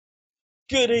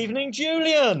Good evening,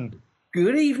 Julian.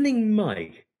 Good evening,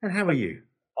 Mike. And how are you?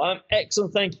 I'm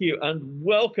excellent, thank you. And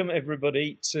welcome,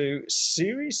 everybody, to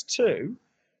Series 2,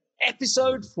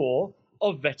 Episode 4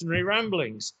 of Veterinary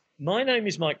Ramblings. My name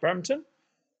is Mike Brampton.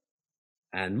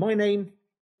 And my name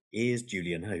is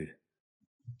Julian Hode.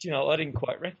 Do you know, I didn't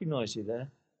quite recognise you there.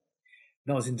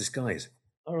 No, I was in disguise.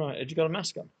 All right, had you got a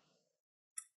mask on?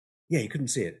 Yeah, you couldn't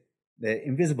see it. They're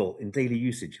invisible in daily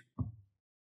usage.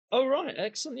 Oh, right,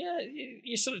 excellent. Yeah,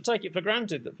 you sort of take it for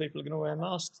granted that people are going to wear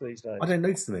masks these days. I don't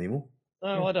notice them anymore.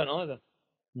 No, I don't either.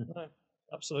 No,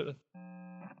 absolutely.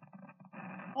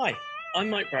 Hi, I'm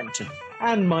Mike Brampton.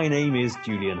 And my name is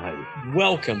Julian Hode.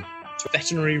 Welcome to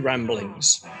Veterinary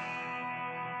Ramblings.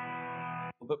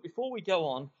 But before we go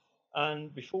on,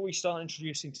 and before we start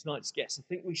introducing tonight's guest, I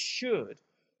think we should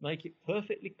make it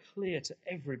perfectly clear to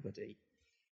everybody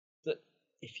that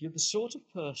if you're the sort of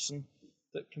person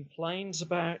that complains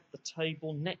about the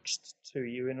table next to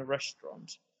you in a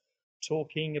restaurant,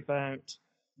 talking about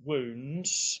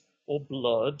wounds or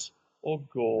blood or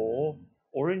gore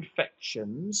or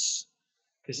infections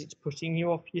because it's putting you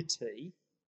off your tea,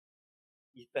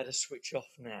 you'd better switch off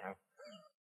now.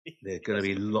 There's going to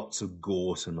be lots of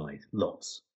gore tonight.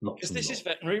 Lots. Because this is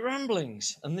Veterinary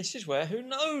Ramblings, and this is where who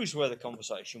knows where the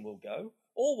conversation will go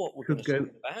or what we're going to talk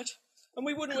about. And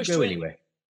we wouldn't wish to go anywhere.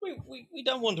 We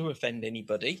don't want to offend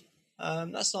anybody.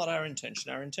 That's not our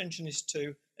intention. Our intention is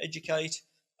to educate,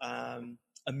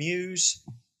 amuse,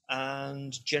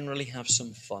 and generally have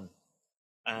some fun.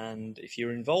 And if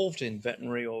you're involved in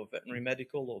veterinary or veterinary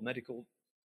medical or medical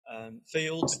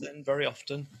fields, then very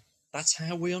often that's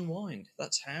how we unwind.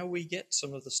 That's how we get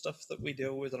some of the stuff that we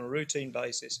deal with on a routine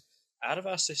basis out of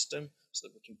our system so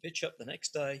that we can pitch up the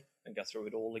next day and go through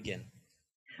it all again.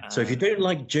 So if you don't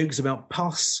like jokes about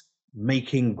pus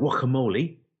making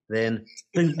guacamole, then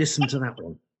don't listen to that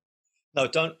one. No,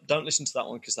 don't listen to that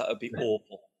one because that would be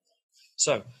awful.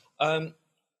 So,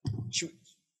 should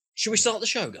we start the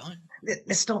show, guy?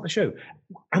 Let's start the show.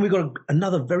 And we've got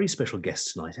another very special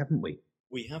guest tonight, haven't we?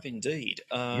 We have indeed.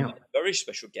 A very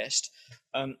special guest.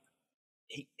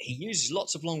 He uses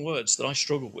lots of long words that I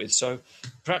struggle with, so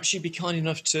perhaps you'd be kind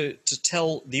enough to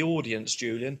tell the audience,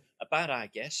 Julian, about our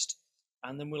guest,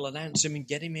 and then we'll announce him and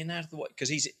get him in out of the way, because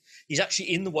he's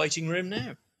actually in the waiting room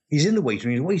now. He's in the waiting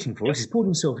room. He's waiting for us. He's poured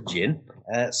himself a gin.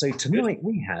 So tonight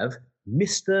we have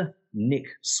Mr. Nick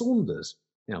Saunders.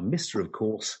 Now, Mr., of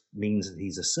course, means that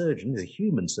he's a surgeon. He's a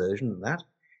human surgeon at that.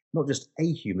 Not just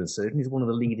a human surgeon. He's one of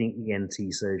the leading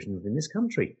ENT surgeons in this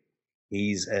country.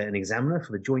 He's an examiner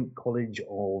for the Joint College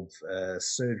of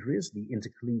Surgeries, the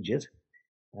Intercollegiate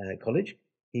College.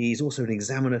 He's also an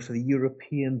examiner for the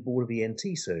European Board of ENT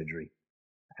Surgery.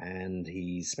 And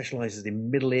he specialises in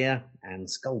middle ear and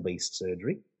skull-based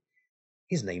surgery.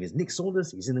 His name is Nick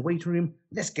Saunders. He's in the waiting room.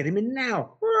 Let's get him in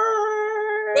now.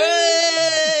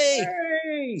 Hey!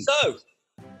 So,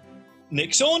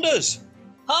 Nick Saunders.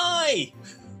 Hi.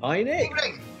 Hi, Nick.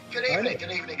 Good evening.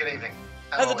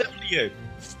 How the devil are you?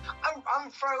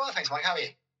 I'm very well, thanks, Mike. How are you?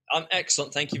 I'm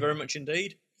excellent. Thank you very much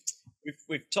indeed.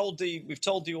 We've told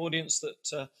the audience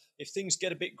that if things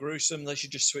get a bit gruesome, they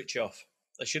should just switch off.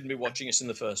 They shouldn't be watching us in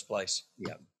the first place.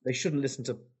 Yeah, they shouldn't listen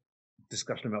to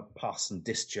discussion about pus and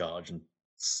discharge and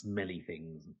smelly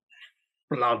things, and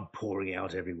blood pouring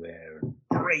out everywhere, and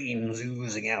brains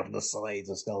oozing out of the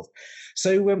sides of skulls.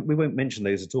 So we won't mention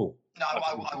those at all. No,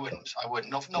 I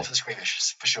wouldn't. Not for the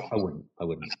squeamish, for sure. I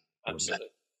wouldn't. Absolutely.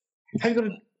 Have you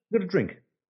got a drink?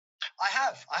 I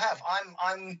have.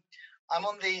 I'm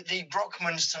on the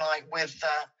Brockmans tonight with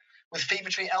Fever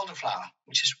Tree elderflower,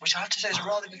 which I have to say is a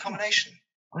rather good combination.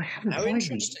 I haven't tried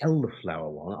the elderflower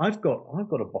one. I've got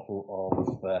a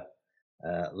bottle of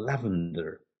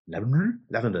lavender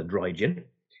dry gin,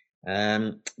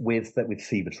 with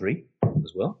Fever Tree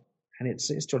as well, and it's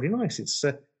jolly nice. It's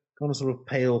got a sort of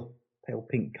pale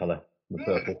pink colour, the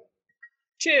purple.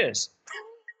 Cheers.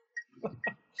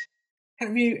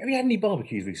 Have you had any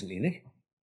barbecues recently, Nick?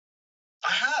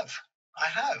 I have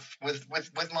with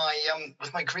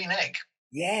my green egg.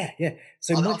 Yeah.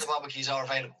 So other barbecues are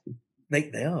available.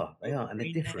 They are, and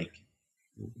they're different. Egg.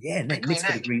 Yeah, Nick's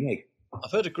got a green egg. I've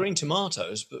heard of green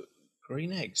tomatoes, but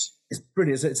green eggs. It's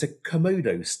brilliant. It's a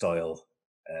Komodo style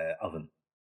oven.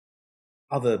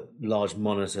 Other large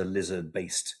monitor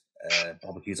lizard-based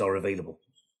barbecues are available.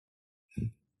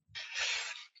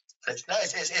 It's one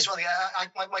thing.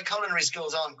 My culinary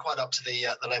skills aren't quite up to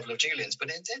the level of Julian's, but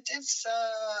it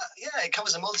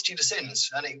covers a multitude of sins,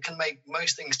 and it can make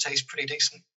most things taste pretty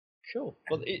decent. Sure.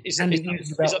 Well, it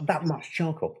uses about that much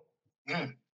charcoal.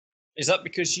 Mm. Is that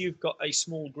because you've got a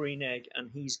small green egg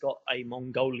and he's got a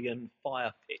Mongolian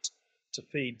fire pit to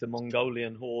feed the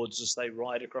Mongolian hordes as they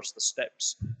ride across the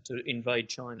steppes to invade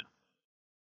China.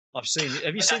 I've seen it.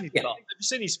 Have you seen his? Yeah. Have you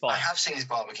seen his I fight? have seen his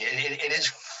barbecue. It is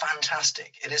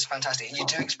fantastic. It is fantastic. You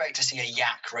do expect to see a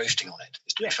yak roasting on it,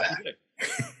 to be fair. You do.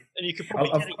 And you could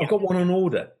probably I've got one on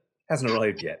order. Hasn't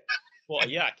arrived yet. What, a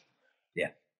yak? Yeah.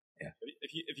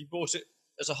 If you bought it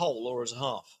as a whole or as a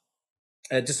half?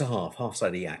 Just a half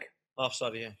side of yak. Half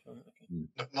side, yeah.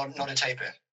 Okay. Not a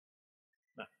taper.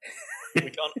 No.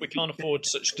 We can't afford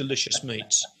such delicious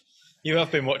meats. You have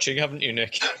been watching, haven't you,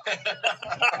 Nick?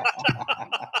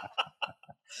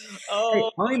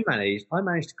 Hey, I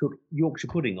managed to cook Yorkshire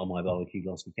pudding on my barbecue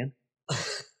last weekend.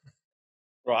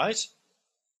 Right.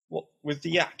 What, with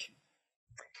the yak?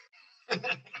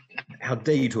 How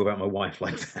dare you talk about my wife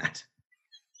like that?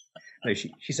 No,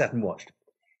 she sat and watched.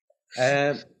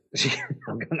 I'm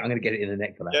going to get it in the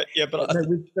neck for that. Yeah, but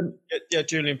no,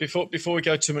 Julian. Before we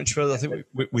go too much further, I think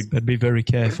we'd better be very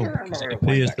careful because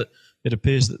it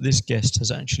appears that this guest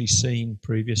has actually seen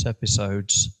previous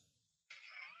episodes.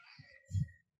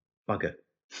 Bugger.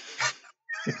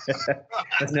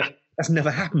 That's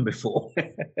never happened before.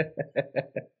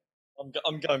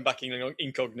 I'm going back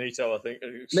incognito, I think.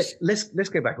 Let's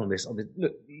go back on this.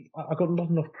 Look, I got not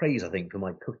enough praise, I think, for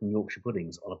my cooking Yorkshire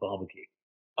puddings on a barbecue.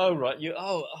 Oh right, you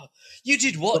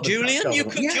did what, Julian? You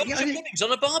cooked Yorkshire puddings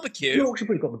on a barbecue? Yorkshire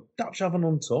pudding, got the Dutch oven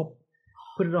on top,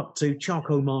 put it up to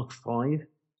charcoal mark 5,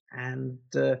 and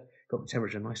got the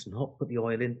temperature nice and hot. Put the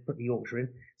oil in, put the Yorkshire in,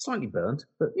 slightly burnt,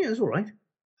 but yeah, it's all right.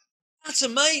 That's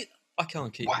amazing. I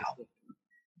can't keep. Wow.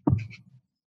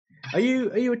 Are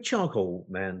you a charcoal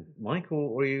man, Mike,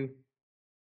 or are you?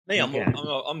 Me, I'm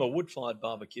a wood-fired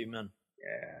barbecue man.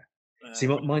 Yeah. See,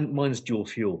 mine's dual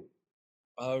fuel.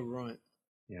 Oh right.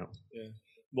 Yeah.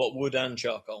 What, wood and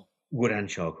charcoal? Wood and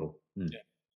charcoal. Mm. Yeah.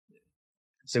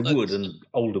 So wood and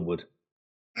older wood.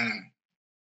 Mm.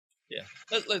 Yeah.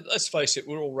 Let's face it,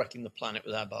 we're all wrecking the planet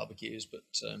with our barbecues, but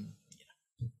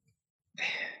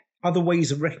Other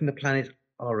ways of wrecking the planet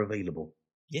are available.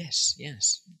 Yes. And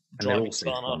Driving to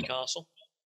Barnard Castle.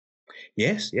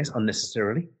 Yes,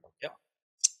 unnecessarily. Yep.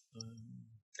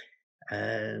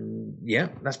 Yeah,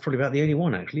 that's probably about the only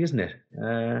one, actually, isn't it?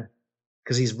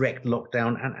 Because he's wrecked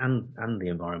lockdown and the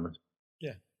environment.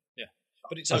 Yeah.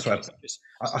 But it's That's okay. right.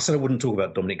 I said I wouldn't talk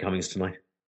about Dominic Cummings tonight.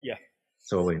 Yeah.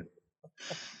 So I win.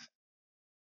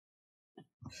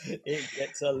 It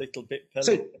gets a little bit.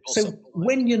 So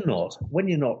when you're not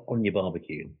on your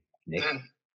barbecue, Nick,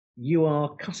 you are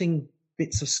cutting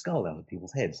bits of skull out of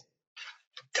people's heads.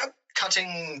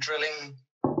 Cutting, drilling,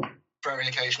 very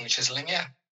occasionally chiseling.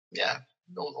 Yeah.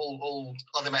 All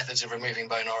other methods of removing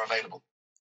bone are available.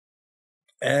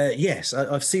 Yes,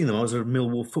 I've seen them. I was at a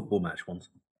Millwall football match once.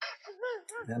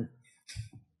 I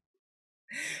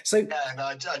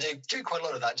do quite a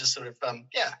lot of that. Just sort of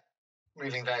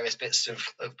moving various bits of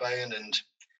bone and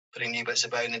putting new bits of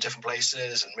bone in different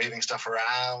places and moving stuff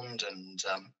around and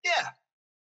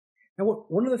Now,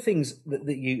 one of the things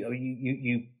that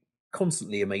you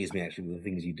constantly amaze me actually with the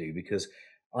things you do, because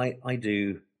I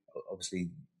do obviously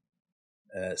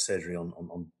surgery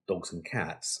on dogs and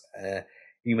cats.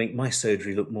 You make my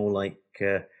surgery look more like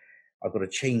I've got a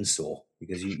chainsaw,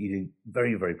 because you do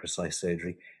very, very precise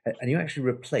surgery, and you actually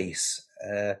replace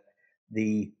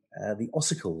the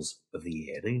ossicles of the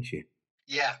ear, don't you?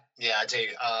 Yeah, I do.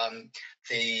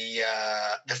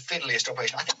 The fiddliest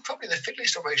operation, I think probably the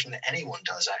fiddliest operation that anyone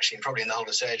does, actually, and probably in the whole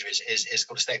of surgery, is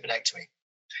called a stapedectomy.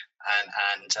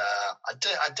 And I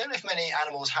don't know if many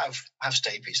animals have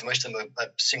stapes. Most of them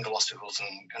are single ossicles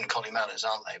and collimellas,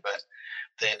 aren't they? But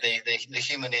the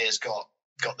human ear's got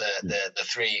the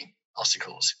 3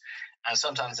 ossicles, and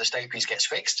sometimes the stapes gets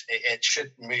fixed. It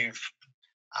should move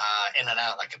in and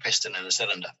out like a piston in a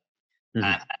cylinder. Mm-hmm.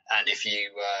 And if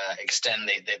you extend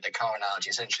the car analogy,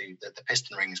 essentially the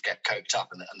piston rings get coked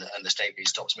up and the stapes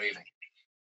stops moving.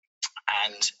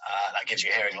 And that gives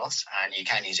you hearing loss, and you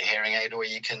can use a hearing aid, or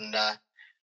you can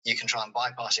try and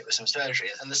bypass it with some surgery.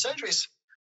 And the surgery is,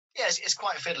 it's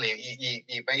quite fiddly.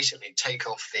 You basically take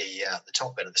off the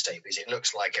top bit of the stapes. It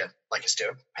looks like a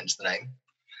stirrup, hence the name.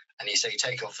 And you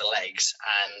take off the legs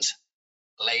and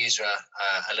laser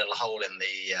a little hole in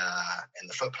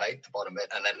the foot plate, the bottom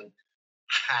bit, and then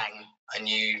hang a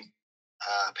new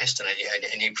piston,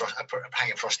 a new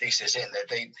hang a prosthesis in.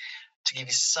 To give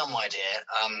you some idea,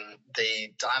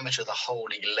 the diameter of the hole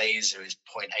you laser is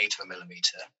 0.8 of a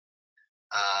millimeter.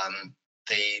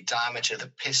 The diameter of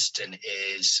the piston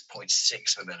is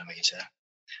 0.6 of a millimeter.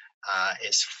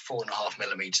 It's 4.5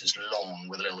 millimeters long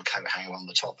with a little coat hanger on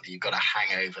the top that you've got to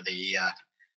hang over the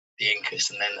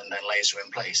incus and then laser in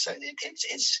place. So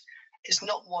it's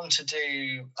not one to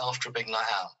do after a big night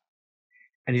out.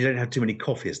 And you don't have too many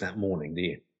coffees that morning, do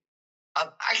you?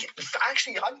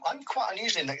 Actually, I'm quite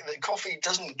unusual in that coffee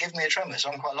doesn't give me a tremor,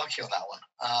 so I'm quite lucky on that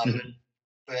one.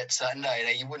 But no,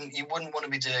 you wouldn't want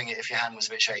to be doing it if your hand was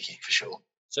a bit shaky, for sure.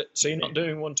 So you're not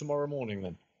doing one tomorrow morning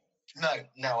then?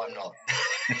 No, I'm not.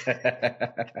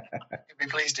 You'd be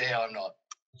pleased to hear I'm not.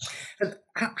 And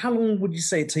how long would you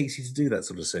say it takes you to do that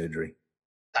sort of surgery?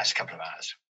 That's a couple of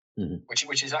hours,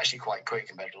 which is actually quite quick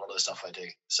compared to a lot of the stuff I do.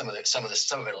 Some of it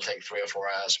will take 3 or 4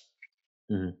 hours.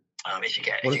 If you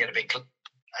get a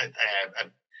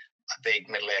big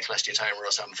middle ear cholesteatoma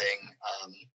or something,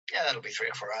 that'll be 3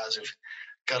 or 4 hours of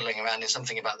guzzling around in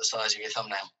something about the size of your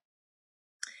thumbnail.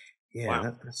 Yeah,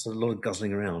 wow. That's a lot of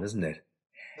guzzling around, isn't it?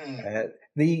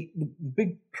 The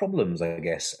big problems, I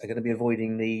guess, are going to be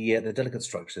avoiding the delicate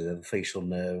structure, the facial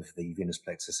nerve, the venous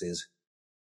plexuses.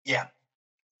 Yeah.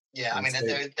 I mean,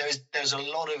 there's a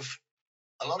lot of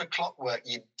clockwork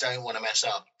you don't want to mess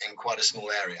up in quite a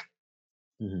small area,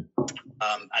 and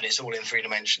it's all in 3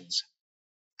 dimensions.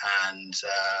 And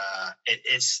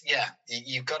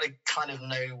you've got to kind of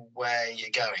know where you're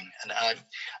going, and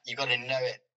you've got to know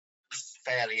it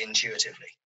fairly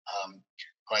intuitively.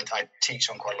 I teach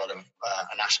on quite a lot of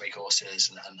anatomy courses,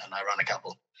 and I run a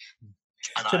couple.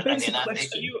 And so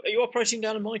are you operating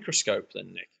down a microscope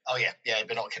then, Nick? Oh yeah,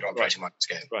 binocular operating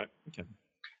microscope. Right. Okay.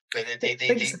 But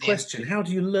the question: how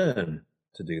do you learn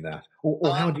to do that,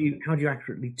 or how do you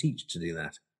accurately teach to do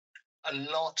that? A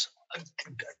lot of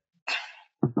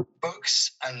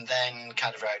books, and then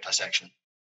cadaveric dissection.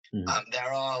 There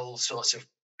are all sorts of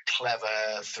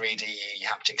clever 3D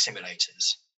haptic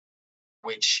simulators,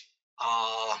 which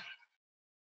are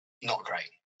not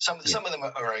great. Some of them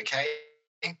are okay,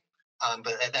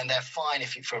 but then they're fine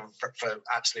if you for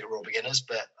absolute raw beginners.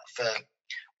 But for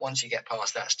once you get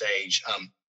past that stage,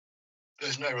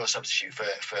 there's no real substitute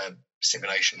for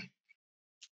simulation.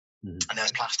 And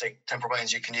there's plastic temporal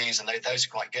bones you can use, and those are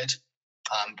quite good.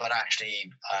 But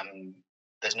actually,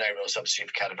 there's no real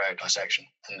substitute for cadaveric dissection,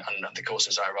 and the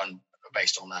courses I run are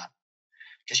based on that.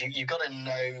 Because you've got to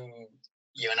know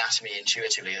your anatomy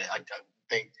intuitively. I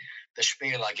think the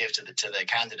spiel I give to the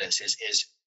candidates is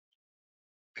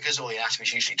because all the anatomy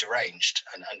is usually deranged,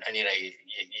 and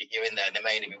you're in there. There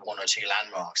may only be 1 or 2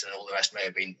 landmarks, and all the rest may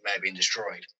have been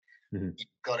destroyed. You've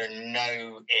got to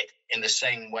know it in the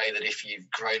same way that if you've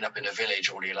grown up in a village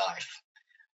all your life,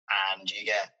 and you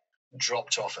get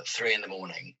dropped off at 3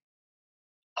 a.m.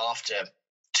 after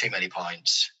too many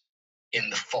pints in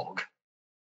the fog,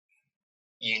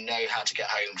 you know how to get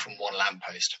home from one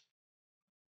lamppost.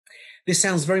 This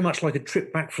sounds very much like a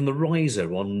trip back from the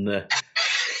riser on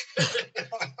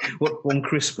one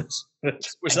Christmas.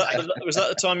 Was that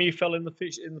the time you fell in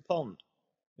the pond,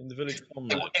 in the village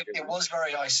pond? It was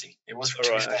very icy. It was, to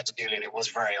be fair to Julian, it was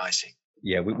very icy.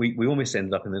 Yeah, we almost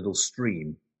ended up in a little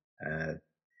stream.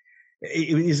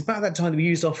 It was about that time that we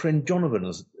used our friend Jonathan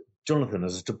as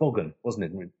a toboggan, wasn't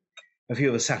it? A few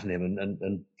of us sat in him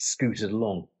and scooted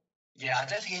along. Yeah, I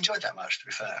don't think he enjoyed that much, to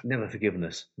be fair. Never forgiven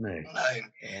us, no. No.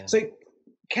 Yeah. So,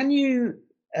 can you,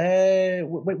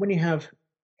 when you have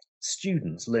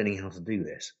students learning how to do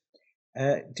this,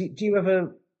 do you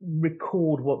ever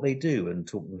record what they do and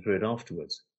talk them through it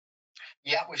afterwards?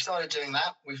 Yeah, we've started doing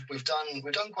that. We've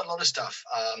done quite a lot of stuff.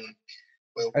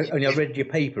 I read your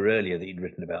paper earlier that you'd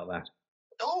written about that.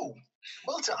 Oh,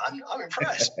 well done. I'm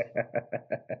impressed.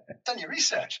 Done your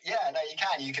research. Yeah, no, you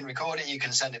can. You can record it. You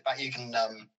can send it back. You can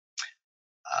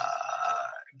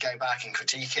go back and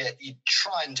critique it. You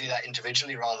try and do that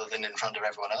individually rather than in front of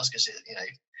everyone else, because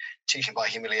teaching by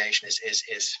humiliation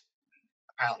is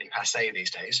apparently passé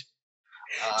these days.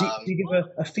 Do you give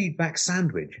a feedback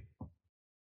sandwich?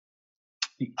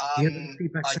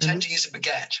 I tend to use a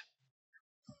baguette.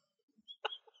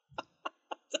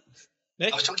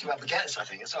 Nick? I was talking about baguettes, I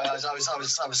think. So I was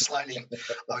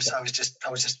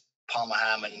just Parma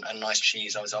ham and nice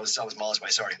cheese. I was miles away.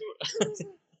 Sorry.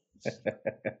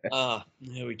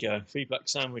 There we go. Feedback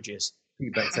sandwiches.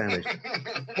 Feedback sandwich.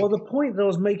 Well, the point that I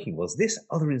was making was this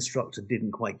other instructor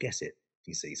didn't quite get it.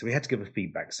 You see, so we had to give a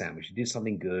feedback sandwich. He did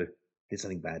something good, did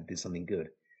something bad, did something good.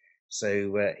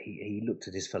 So he looked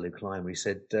at his fellow climber. He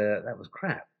said, "That was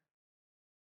crap."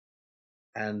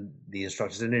 And the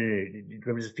instructor said, "No.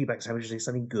 Remember this feedback sandwich? Say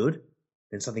something good,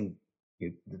 then something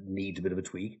that needs a bit of a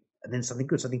tweak, and then something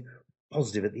good, something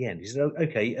positive at the end." He said, "Oh,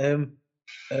 okay.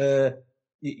 I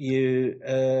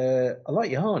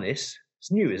like your harness.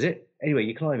 It's new, is it? Anyway,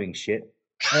 your climbing shit.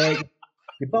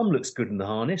 Your bum looks good in the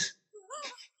harness."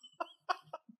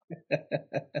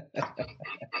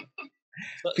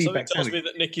 Something tells me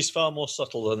that Nick is far more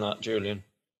subtle than that, Julian.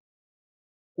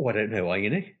 Oh, I don't know. Are you,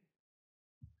 Nick?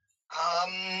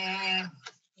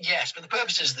 Yes, for the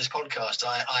purposes of this podcast,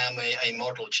 I am a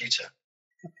model tutor.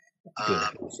 Good.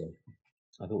 I thought so.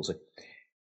 I got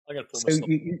to pull So myself.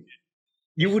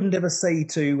 you wouldn't ever say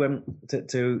to an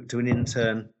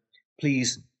intern,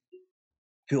 please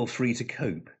feel free to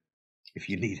cope if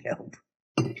you need help.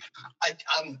 I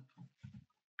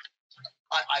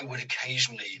would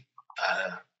occasionally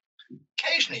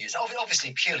use,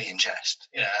 obviously purely in jest,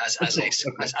 as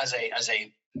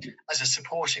a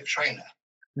supportive trainer.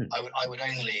 I would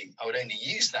only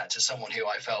use that to someone who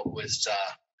I felt was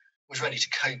ready to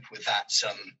cope with that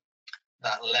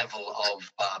level of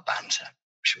banter,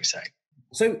 shall we say.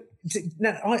 So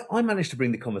now I managed to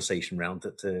bring the conversation round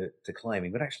to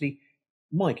climbing, but actually,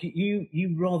 Mike,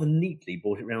 you rather neatly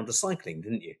brought it round to cycling,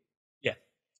 didn't you? Yeah.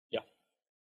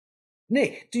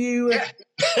 Nick, do you? Yeah.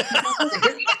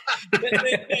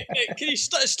 Nick, can you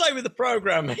stay with the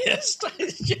program here? I was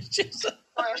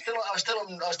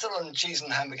still on cheese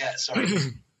and hamburger. Sorry.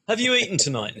 Have you eaten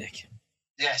tonight, Nick?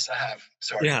 Yes, I have.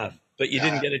 Sorry. You have, but you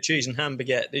didn't get a cheese and ham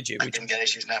baguette, did you? I didn't get a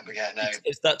cheese and ham baguette, no.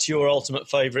 That's your ultimate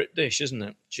favourite dish, isn't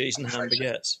it? Cheese and ham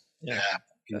baguettes. Yeah.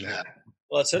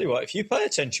 Well, I'll tell you what, if you pay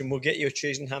attention, we'll get you a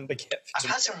cheese and ham baguette. I've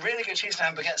had some really good cheese and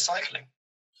ham baguette cycling.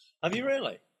 Have you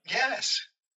really? Yes.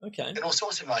 Okay. In all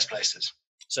sorts of nice places.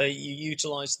 So you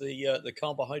utilise the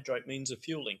carbohydrate means of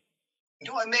fueling?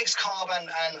 I mix carb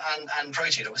and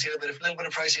protein. Obviously, a little bit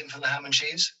of protein for the ham and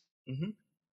cheese. Mm-hmm.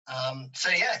 So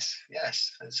yes,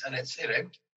 and it's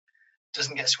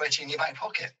doesn't get sweaty in your back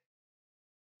pocket.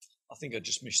 I think I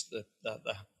just missed the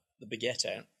baguette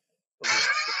out.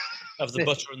 Have the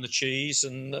butter and the cheese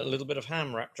and a little bit of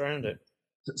ham wrapped around it.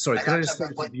 Sorry, can I just say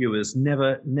to viewers,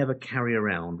 never carry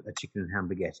around a chicken and ham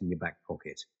baguette in your back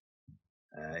pocket.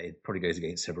 It probably goes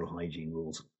against several hygiene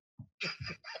rules.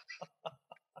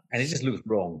 And it just looks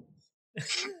wrong.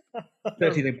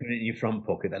 30 they put it in your front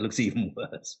pocket, that looks even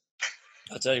worse.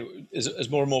 I tell you, as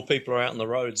more and more people are out on the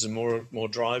roads and more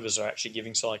drivers are actually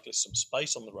giving cyclists some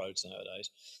space on the roads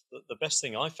nowadays, the best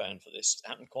thing I found for this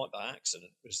happened quite by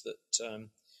accident was that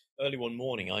early one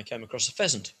morning I came across a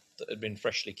pheasant that had been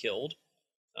freshly killed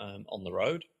on the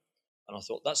road, and I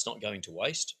thought, that's not going to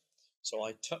waste. So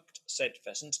I tucked said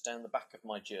pheasant down the back of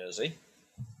my jersey,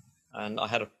 and I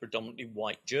had a predominantly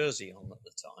white jersey on at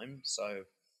the time, so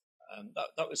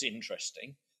that was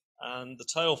interesting. And the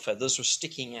tail feathers were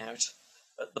sticking out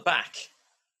at the back,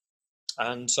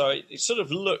 and so it sort of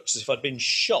looked as if I'd been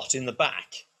shot in the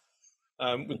back,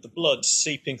 with the blood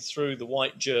seeping through the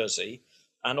white jersey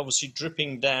and obviously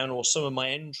dripping down, or some of my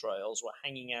entrails were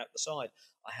hanging out the side.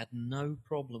 I had no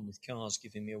problem with cars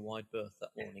giving me a wide berth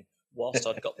that morning whilst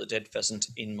I'd got the dead pheasant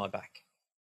in my back.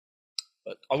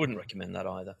 But I wouldn't recommend that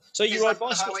either. So you ride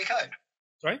bicycles? Highway code?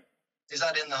 Sorry? Is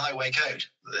that in the highway code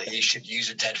that you should use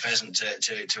a dead pheasant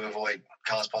to avoid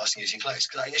cars passing you too close?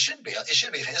 Because it should be. It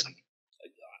should be if it isn't.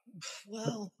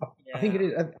 Well, I think it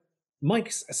is.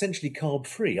 Mike's essentially carb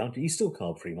free, aren't you? You still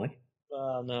carb free, Mike?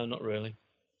 No, not really.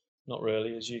 Not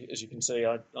really. As you can see,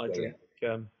 I drink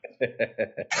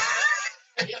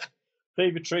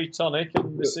Fever Tree tonic,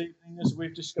 and this evening, as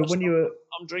we've discussed, when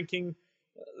I'm drinking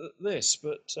this.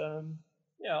 But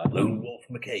Lone Wolf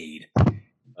McCade.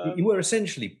 You were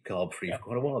essentially carb free for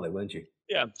quite a while, though, weren't you?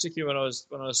 Yeah, particularly when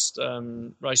I was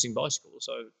racing bicycles.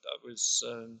 So that was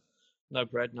no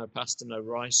bread, no pasta, no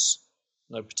rice,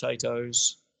 no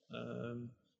potatoes.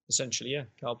 Essentially, yeah,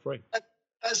 carb free.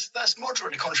 That's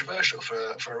moderately controversial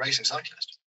for a racing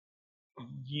cyclist.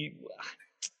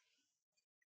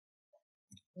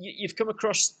 You've come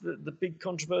across the big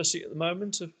controversy at the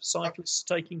moment of cyclists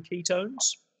taking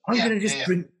ketones. I'm going to just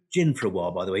drink gin for a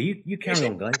while, by the way. You carry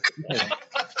on, guys.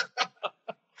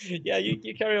 Yeah,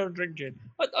 you carry on and drink gin.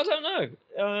 I don't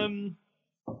know.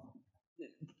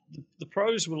 The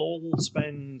pros will all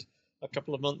spend a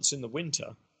couple of months in the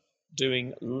winter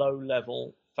doing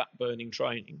low-level fat-burning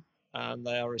training, and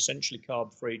they are essentially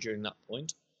carb-free during that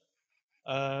point.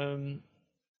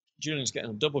 Julian's getting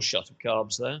a double shot of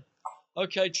carbs there.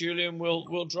 Okay, Julian,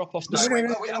 we'll drop off the screen.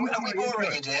 Are we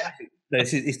boring you, dear? No,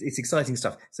 it's exciting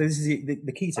stuff. So this is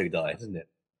the keto diet, isn't it?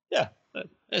 Yeah,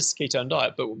 it's the ketone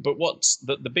diet. But what's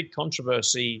the big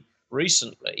controversy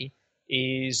recently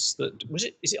is that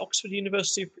is it Oxford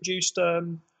University have produced a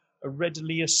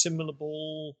readily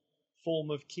assimilable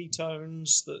form of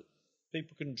ketones that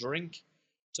people can drink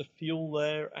to fuel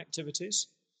their activities?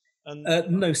 And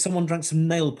no, someone drank some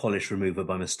nail polish remover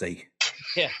by mistake.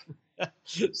 Yeah,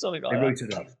 something like that. They wrote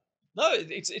it up. No,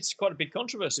 it's quite a big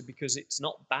controversy because it's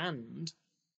not banned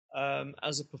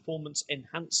as a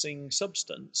performance-enhancing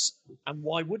substance, and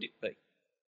why would it be?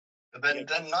 But then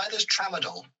neither's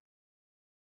tramadol.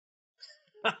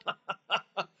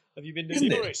 Have you been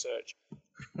doing your research?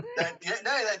 You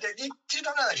do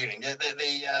not know that, Julian.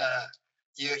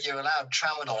 You're allowed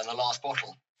tramadol in the last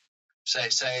bottle. So,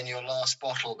 say in your last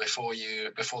bottle before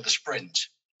the sprint,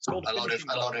 a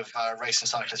lot of racing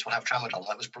cyclists will have tramadol.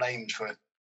 That was blamed for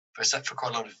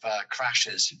quite a lot of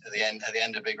crashes at the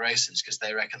end of big races because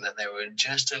they reckon that they were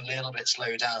just a little bit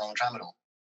slowed down on tramadol.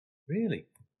 Really?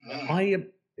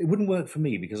 It wouldn't work for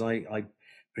me because I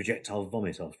projectile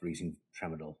vomit after eating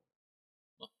tramadol.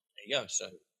 Well, there you go. So,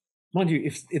 mind you,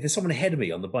 if there's someone ahead of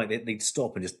me on the bike, they'd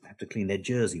stop and just have to clean their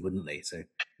jersey, wouldn't they? So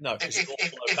no, if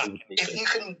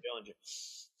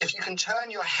you can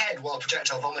turn your head while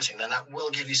projectile vomiting, then that will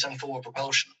give you some form of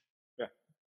propulsion. Yeah.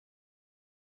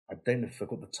 I don't know if I've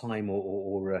got the time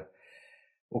or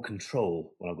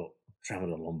control when I've got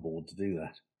tramadol on board to do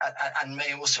that. And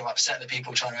may also upset the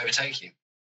people trying to overtake you.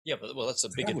 Yeah, but that's a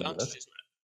big advantage,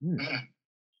 isn't it?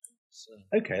 So.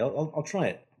 Okay, I'll try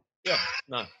it. Yeah,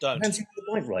 no, don't. Fancy the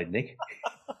bike ride, Nick.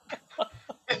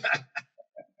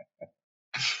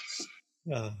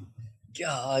 God,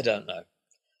 I don't know.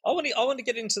 I want to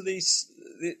get into a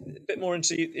bit more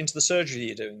into the surgery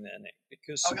you're doing there, Nick,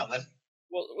 because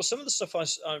well, some of the stuff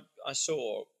I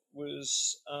saw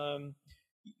was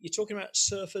you're talking about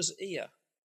surfer's ear.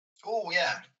 Oh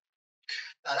yeah,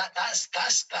 now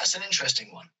that's an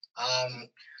interesting one.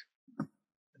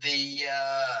 The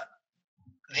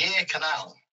ear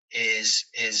canal is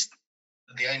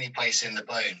the only place in the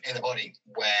body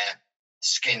where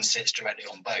skin sits directly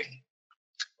on bone,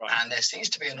 right. And there seems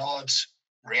to be an odd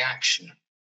reaction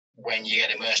when you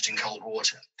get immersed in cold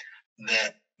water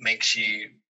that makes you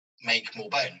make more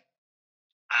bone.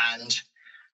 And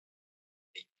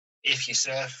if you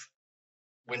surf,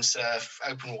 windsurf,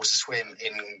 open water swim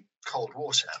in cold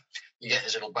water, you get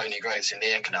these little bony growths in the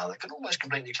ear canal that can almost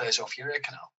completely close off your ear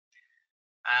canal.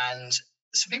 And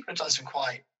some people have done some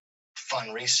quite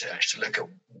fun research to look at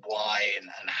why and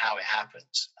how it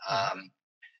happens.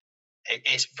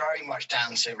 It's very much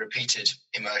down to repeated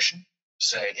immersion.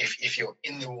 So if you're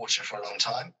in the water for a long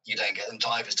time, you don't get them.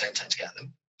 Divers don't tend to get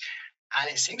them. And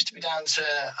it seems to be down to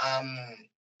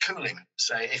cooling.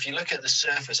 So if you look at the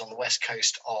surfers on the west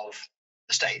coast of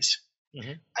the States,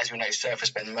 as we know, surfers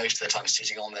spend most of the time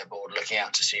sitting on their board, looking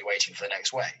out to sea, waiting for the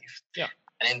next wave. Yeah.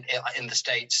 And in the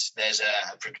States, there's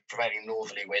a prevailing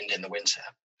northerly wind in the winter.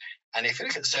 And if you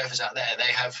look at the surfers out there,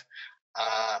 they have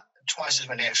twice as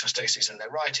many extrastases in their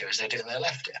right ear as they do in their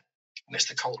left ear. And it's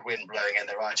the cold wind blowing in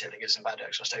their right ear that gives them bad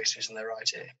extrastases in their right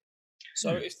ear.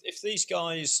 So if these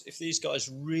guys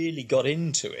really got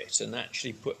into it and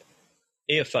actually put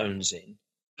earphones in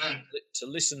to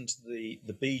listen to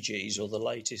the Bee Gees or the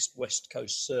latest West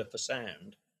Coast surfer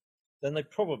sound, then they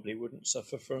probably wouldn't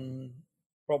suffer from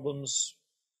problems.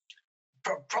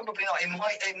 Probably not.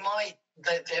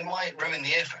 They might ruin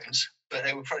the earphones, but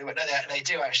they would probably. No, they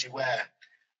do actually wear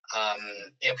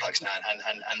earplugs now,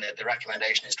 and the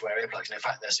recommendation is to wear earplugs. And in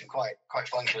fact, there's some quite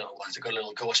funky little ones. They've got a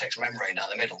little Gore-Tex membrane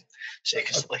down the middle, so you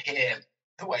can still hear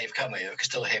the wave coming. You can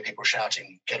still hear people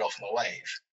shouting, "Get off my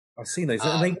wave!" I've seen those. They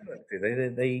work.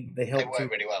 They help. They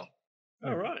work really well.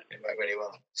 All right. They work really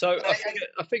well. So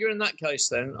I figure in that case,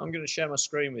 then I'm going to share my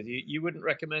screen with you. You wouldn't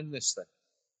recommend this, then?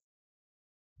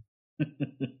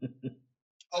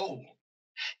 Oh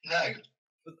no.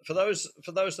 For those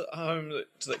at home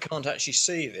that can't actually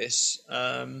see this,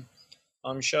 I'm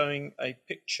showing a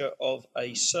picture of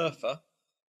a surfer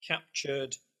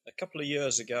captured a couple of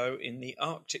years ago in the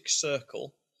Arctic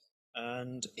Circle,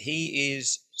 and he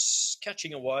is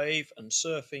catching a wave and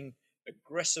surfing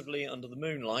aggressively under the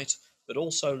moonlight, but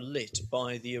also lit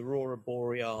by the Aurora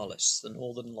Borealis, the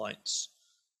northern lights,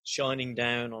 shining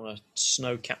down on a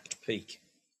snow-capped peak.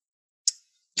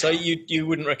 So you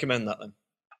wouldn't recommend that, then?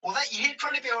 Well, he'd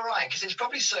probably be all right because it's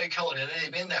probably so cold. He'd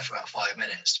only been there for about 5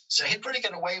 minutes, so he'd probably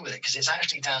get away with it because it's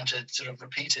actually down to sort of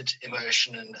repeated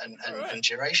immersion and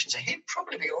duration. So he'd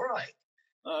probably be all right.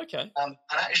 Oh, okay. And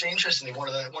actually, interestingly, one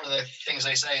of the things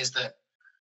they say is that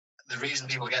the reason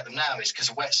people get them now is because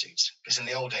of wetsuits. Because in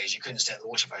the old days, you couldn't stay in the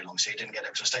water very long, so you didn't get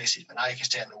extrastases. But now you can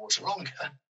stay in the water longer.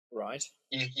 Right.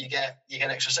 You get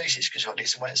extrastases because you've got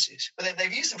decent wetsuits. But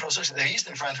they've used them for all sorts. They've used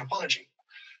them for anthropology.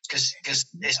 Because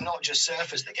it's not just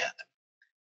surfers that get them.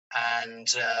 And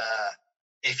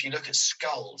if you look at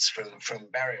skulls from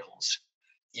burials,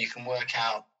 you can work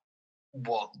out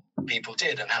what people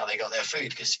did and how they got their food.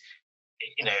 Because,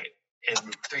 in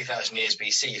 3,000 years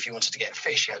BC, if you wanted to get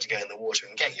fish, you had to go in the water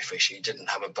and get your fish. You didn't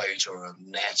have a boat or a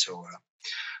net or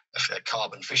a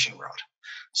carbon fishing rod.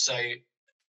 So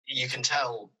you can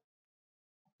tell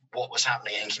what was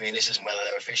happening in communities and whether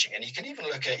they were fishing, and you can even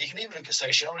look at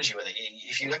sociology with it.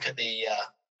 If you look at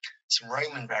some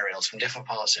Roman burials from different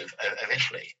parts of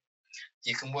Italy,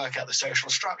 you can work out the social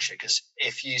structure, because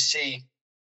if you see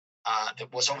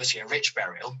what's obviously a rich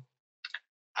burial,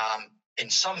 in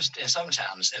some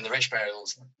towns, in the rich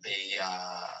burials,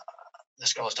 the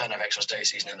skulls don't have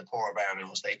exostases, and in the poorer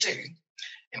burials they do,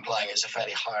 implying it's a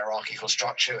fairly hierarchical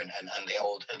structure, and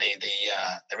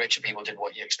the richer people did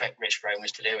what you expect rich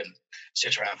Romans to do, and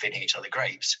sit around feeding each other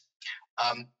grapes.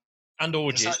 And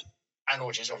orgies. And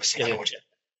orgies, obviously, and orgies.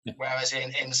 Yeah. Whereas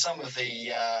in some of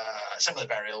the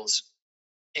burials,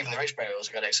 even the rich burials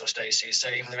have got exostases, so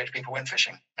even the rich people went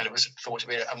fishing, and it was thought to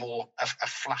be a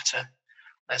flatter,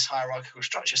 less hierarchical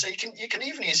structure. So you can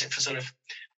even use it for sort of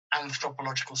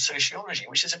anthropological sociology,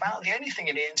 which is about the only thing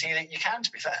in ENT that you can,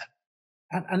 to be fair.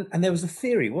 And there was a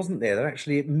theory, wasn't there, that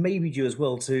actually it may be due as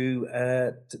well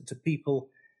to people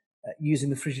using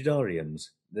the frigidariums,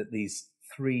 that these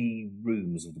 3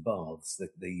 rooms of the baths,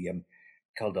 the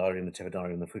caldarium, the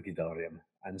tepidarium, the frigidarium,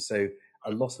 and so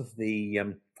a lot of the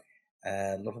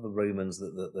Romans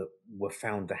that were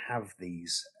found to have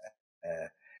these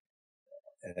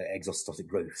exostotic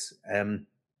growths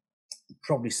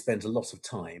probably spent a lot of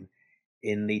time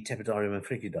in the tepidarium and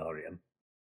frigidarium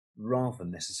rather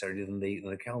than necessarily than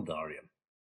the caldarium.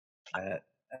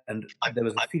 And there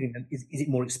was a feeling, is it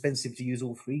more expensive to use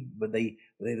all 3? Were they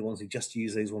the ones who just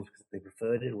used those ones because they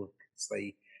preferred it, or because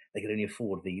they could only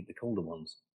afford the colder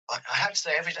ones? I have to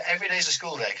say, every day is a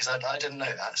school day, because I didn't know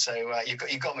that. So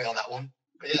you've got me on that one.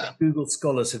 But yeah. Google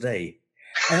Scholar today.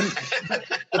 But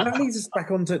that leads us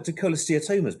back on to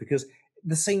cholesteatomas, because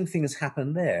the same thing has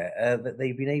happened there, that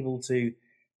they've been able to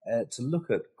look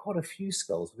at quite a few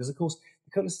skulls, because of course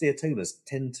the cholesteatomas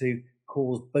tend to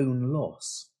cause bone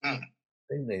loss,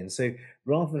 don't they? And so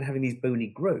rather than having these bony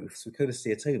growths with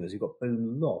cholesteatomas, you've got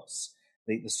bone loss.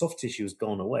 The soft tissue has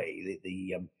gone away.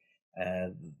 The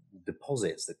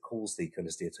deposits that cause the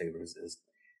cholesteatoma has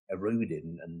eroded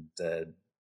and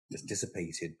just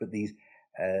dissipated, but these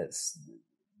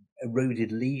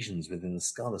eroded lesions within the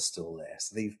skull are still there.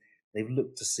 So they've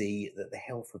looked to see that the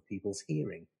health of people's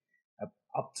hearing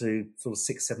up to sort of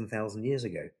 6,000-7,000 years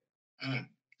ago. I mean,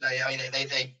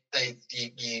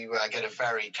 you get a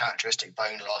very characteristic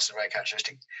bone loss, a very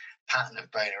characteristic pattern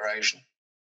of bone erosion.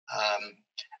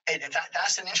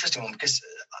 That's an interesting one, because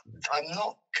I'm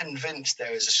not convinced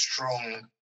there is a strong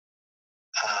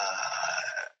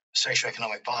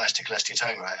socioeconomic bias to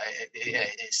cholesteatoma.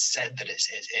 It's said that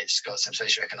it's got some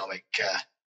socioeconomic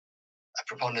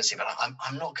preponderancy, but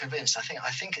I'm not convinced. I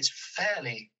think it's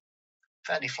fairly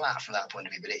flat from that point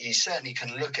of view. But you certainly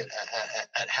can look at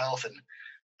health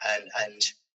and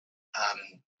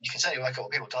you can certainly work out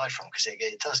what people died from, because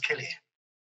it does kill you.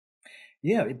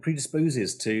 Yeah, it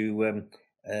predisposes to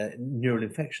neural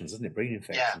infections, doesn't it? Brain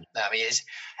infections. Yeah, I mean,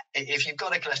 if you've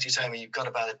got a cholesteatoma, you've got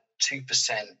about a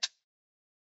 2%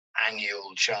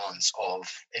 annual chance of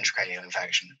intracranial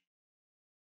infection.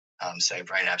 So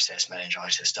brain abscess,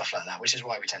 meningitis, stuff like that, which is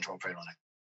why we tend to operate on it.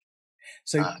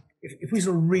 So if we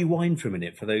sort of rewind for a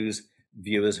minute for those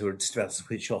viewers who are just about to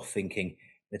switch off thinking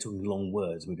they're talking long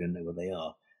words, we don't know what they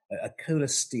are. A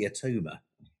cholesteatoma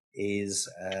is,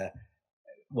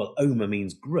 oma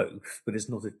means growth, but it's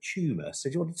not a tumour. So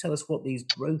do you want to tell us what these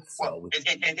growths are?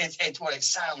 It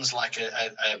sounds like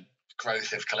a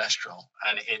growth of cholesterol,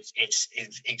 and it's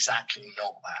exactly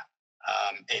not that.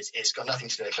 It's got nothing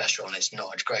to do with cholesterol, and it's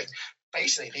not a growth.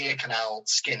 Basically, the ear canal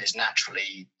skin is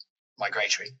naturally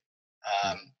migratory.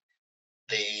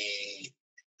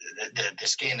 The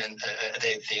skin and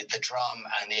the drum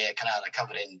and the ear canal are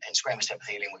covered in squamous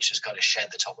epithelium, which has got to shed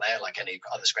the top layer like any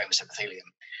other squamous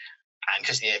epithelium. And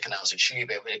because the ear canal is a tube,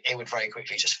 it would very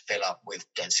quickly just fill up with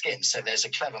dead skin. So there's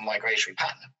a clever migratory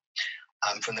pattern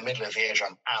from the middle of the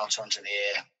eardrum out onto the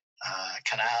ear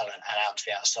canal and out to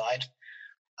the outside,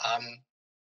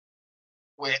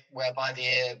 whereby the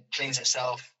ear cleans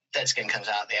itself, dead skin comes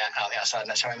out the outside, and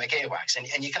that's how we make earwax.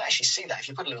 And you can actually see that if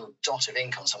you put a little dot of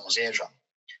ink on someone's eardrum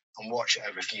and watch it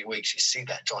over a few weeks, you see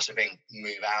that dot of ink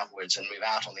move outwards and move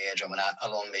out on the eardrum and out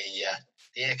along the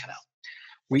ear canal.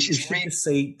 We should just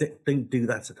say, don't do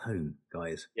that at home,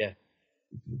 guys. Yeah.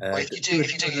 If you do,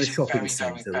 use a very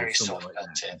soft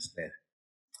felt tip.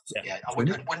 Yeah, I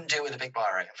wouldn't do it with a big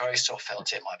biro. A very soft felt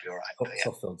tip might be all right.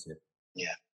 Soft felt tip.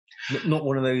 Yeah. Not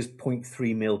one of those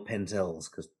 0.3 mil Pentels,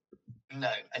 because.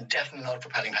 No, and definitely not a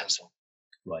propelling pencil.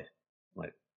 Right.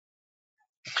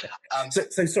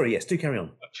 So sorry, yes, do carry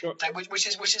on. Sure. Which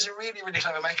is a really, really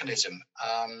clever mechanism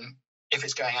if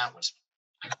it's going outwards.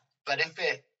 But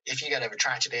if you get a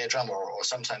retracted eardrum, or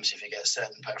sometimes if you get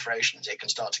certain perforations, it can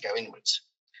start to go inwards.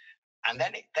 And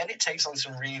then it takes on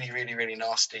some really, really, really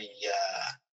nasty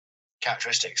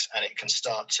characteristics, and it can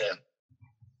start to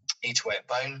eat away at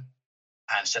bone.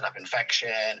 and set up infection,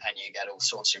 and you get all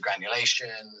sorts of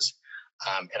granulations.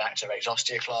 It activates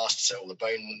osteoclasts, so all the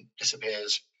bone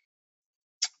disappears.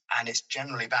 And it's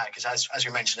generally bad because, as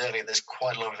we mentioned earlier, there's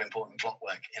quite a lot of important plot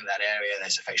work in that area.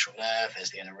 There's the facial nerve, there's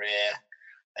the inner ear,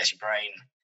 there's your brain,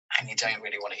 and you don't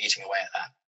really want it eating away at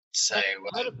that. So,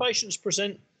 how do patients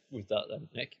present with that then,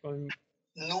 Nick?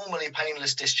 Normally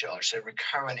painless discharge, so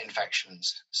recurrent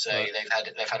infections. So Right.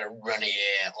 they've had a runny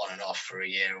ear on and off for a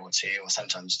year or two, or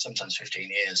sometimes 15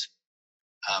 years.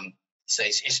 So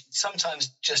it's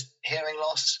sometimes just hearing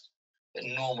loss, but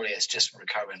normally it's just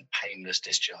recurrent painless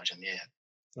discharge in the ear.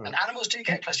 Right. And animals do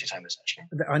get cholesteatomas, actually.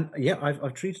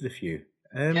 I've treated a few.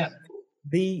 Yeah.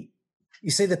 You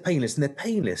say they're painless, and they're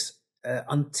painless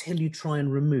until you try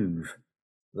and remove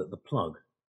the plug.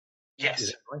 Yes.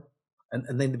 Is that right?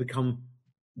 And then they become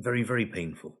very, very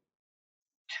painful.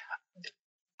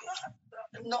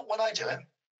 Not when I do it.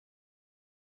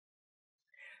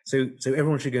 So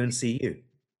everyone should go and see you.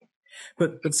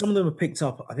 But some of them are picked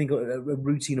up, I think,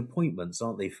 routine appointments,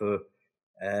 aren't they? For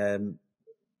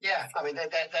yeah, I mean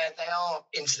they are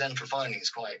incidental findings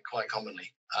quite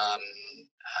commonly,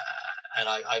 and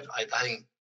I think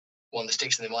one that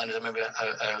sticks in the mind is I remember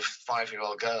a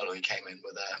 5-year-old girl who came in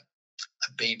with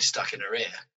a bead stuck in her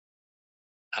ear,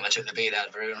 and I took the bead out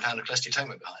of her ear and found a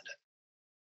cholesteatoma behind it.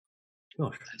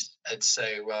 Gosh. And so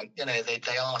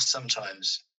they are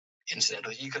sometimes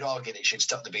incidental. You could argue that you should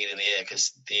stuck the bead in the ear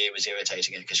because the ear was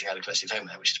irritating it because you had a cholesteatoma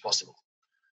there, which is possible.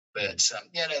 But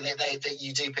they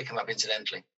you do pick them up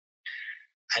incidentally,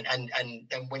 and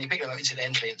when you pick them up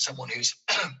incidentally in someone who's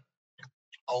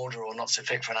older or not so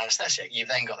fit for an anaesthetic, you've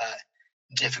then got that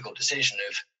difficult decision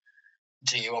of,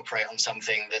 do you operate on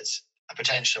something that's a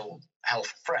potential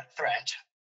health threat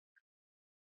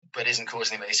but isn't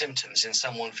causing many symptoms in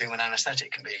someone who an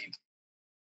anaesthetic can be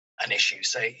an issue.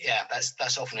 So yeah,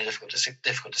 that's often a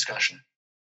difficult discussion.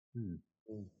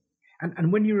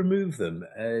 And when you remove them,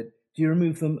 do you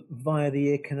remove them via the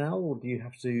ear canal, or do you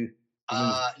have to?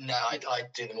 No, I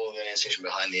do them all with an incision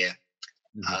behind the ear.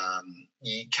 Mm-hmm.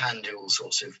 You can do all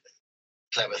sorts of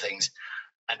clever things,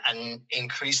 and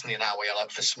increasingly now we are,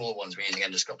 for small ones, we're using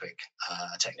endoscopic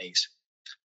techniques.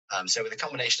 So with a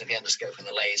combination of the endoscope and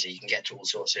the laser, you can get to all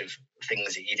sorts of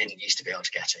things that you didn't used to be able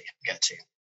to get to.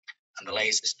 And the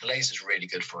laser's really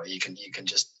good for it. You can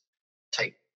just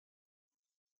take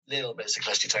little bits of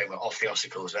cholesteatoma off the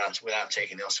ossicles without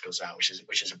taking the ossicles out,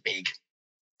 which is a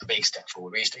big step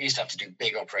forward. We used to have to do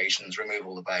big operations, remove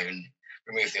all the bone,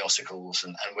 remove the ossicles,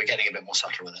 and we're getting a bit more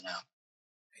subtle with it now.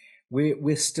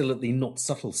 We're still at the not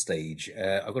subtle stage.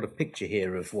 I've got a picture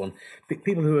here of one.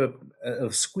 People who are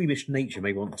of squeamish nature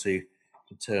may want to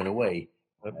turn away.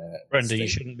 Brenda, you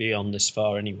shouldn't be on this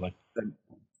far anyway.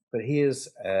 But here's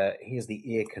the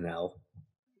ear canal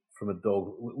from a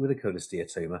dog with a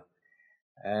cholesteatoma,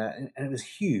 and it was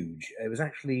huge. It was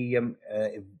actually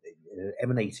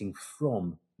emanating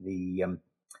from the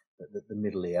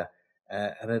middle ear,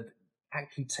 and had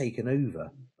actually taken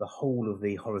over the whole of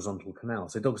the horizontal canal.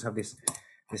 So dogs have this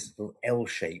sort of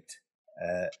L-shaped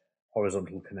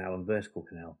horizontal canal and vertical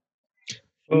canal.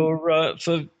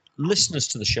 For listeners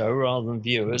to the show rather than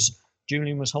viewers,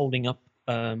 Julian was holding up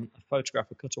a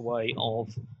photograph, a cutaway of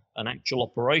an actual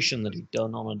operation that he'd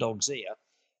done on a dog's ear.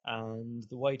 And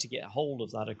the way to get hold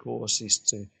of that, of course, is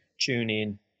to tune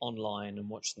in online and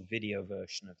watch the video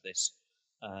version of this.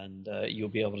 And you'll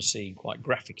be able to see in quite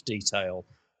graphic detail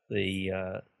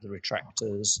the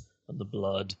retractors and the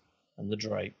blood and the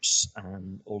drapes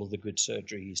and all of the good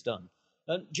surgery he's done.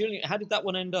 Julian, how did that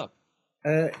one end up?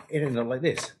 It ended up like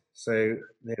this. So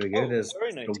there we go. There's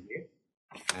very neat.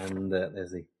 And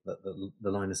there's the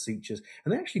line of sutures,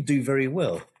 and they actually do very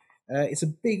well. It's a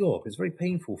big op. It's very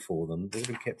painful for them. They've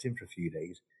been kept in for a few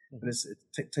days, but it's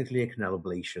totally ear canal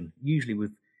ablation, usually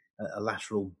with a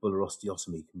lateral bular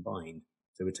osteotomy combined.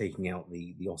 So we're taking out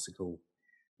the ossicle.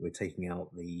 We're taking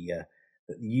out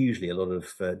usually a lot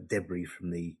of debris from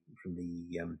the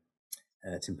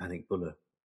tympanic bulla,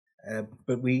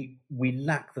 but we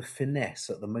lack the finesse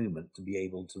at the moment to be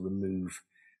able to remove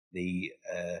the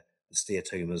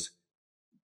steatomas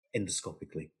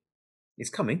endoscopically. It's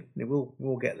coming. It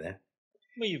will get there.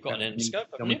 Well, you've got an endoscope,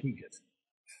 haven't you?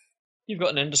 You've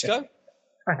got an endoscope.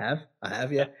 I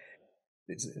have. Yeah.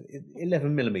 It's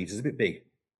 11 millimeters, a bit big.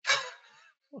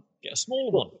 Get a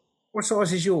smaller one. What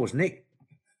size is yours, Nick?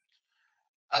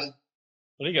 Well,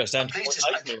 he goes down to 8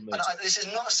 millimeters. This is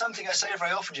not something I say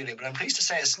very often, Julian, but I'm pleased to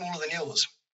say it's smaller than yours.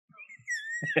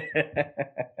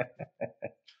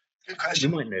 Good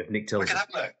question. You might know if Nick tells us. We can have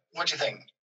a look. What do you think?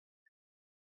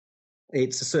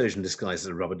 It's a surgeon disguised as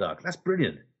a rubber duck. That's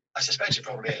brilliant. I suspect it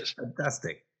probably is.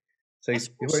 Fantastic. So you're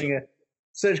wearing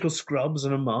Surgical scrubs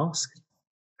and a mask.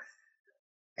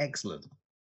 Excellent.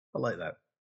 I like that.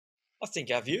 I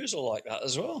think our viewers will like that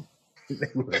as well.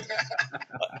 They would.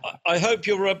 I hope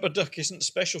your rubber duck isn't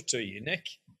special to you, Nick.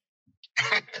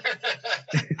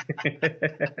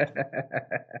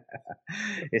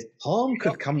 If harm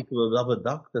could come to a rubber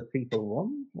duck that people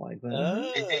want, like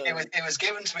that. It was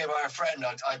given to me by a friend.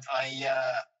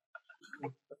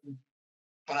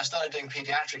 When I started doing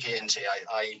paediatric ENT,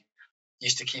 I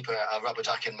used to keep a rubber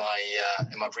duck in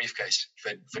my briefcase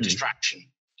for distraction.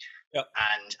 Yep.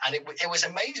 And it was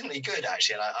amazingly good,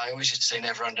 actually. And I always used to say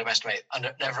never underestimate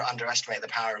the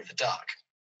power of the duck.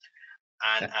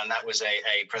 And that was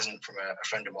a present from a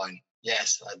friend of mine.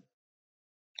 Yes.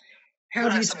 How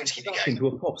do you turn a duck into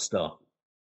a pop star?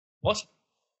 What?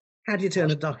 How do you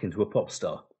turn a duck into a pop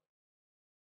star?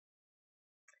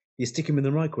 You stick him in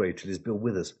the microwave till he's Bill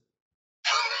Withers.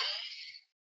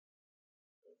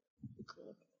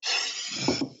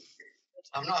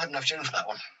 I've not had enough gin for that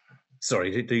one.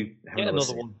 Sorry, do have Get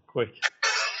another one, quick.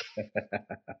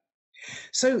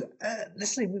 So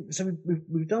let's say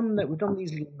we've done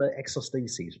these little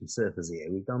exostases from surface ear.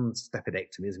 We've done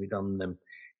stapedectomies. We've done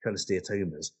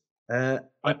cholesteratomas.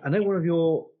 I know one of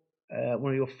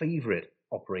your favourite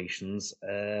operations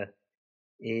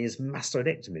is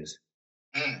mastoidectomies.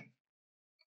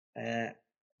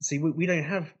 See, we don't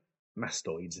have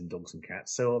mastoids in dogs and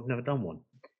cats, so I've never done one.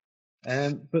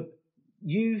 But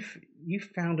you've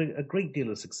found a great deal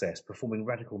of success performing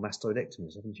radical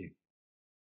mastoidectomies, haven't you?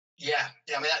 Yeah.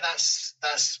 I mean, that's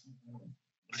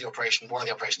the operation. One of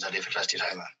the operations I did for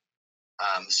cholesteatoma.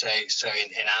 So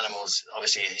in animals,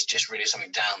 obviously, it's just really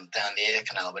something down the ear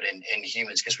canal. But in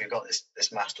humans, because we've got this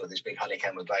mastoid, this big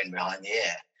honeycomb of bone behind the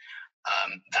ear,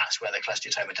 that's where the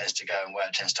cholesteatoma tends to go and where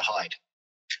it tends to hide.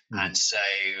 And so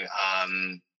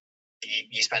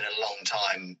you spend a long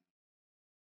time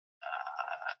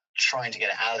trying to get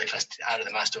it out of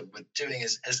the mastoid, with doing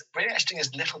as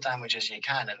little damage as you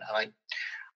can. And I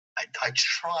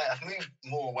try. I've moved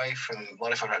more away from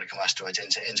modified radical mastoids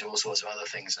into all sorts of other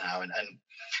things now, and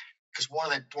because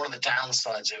one of the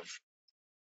downsides of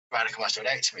radical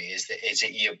mastoidectomy is that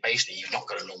you've not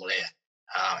got a normal ear.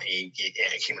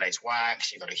 It accumulates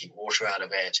wax. You've got to keep water out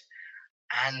of it,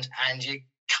 and you're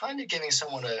kind of giving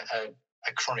someone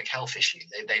a chronic health issue.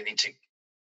 They need to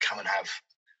come and have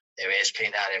their ears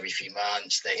cleaned out every few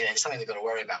months. It's something they've got to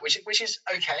worry about, which is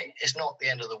okay. It's not the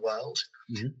end of the world,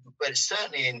 but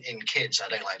certainly in kids, I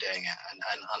don't like doing it.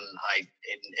 And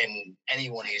in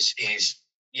anyone who's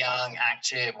young,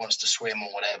 active, wants to swim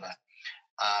or whatever,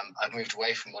 I've moved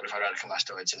away from modified radical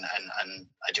mastoids and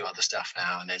I do other stuff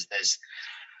now. And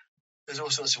there's all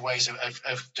sorts of ways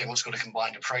of doing what's called a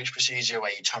combined approach procedure,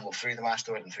 where you tunnel through the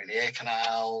mastoid and through the ear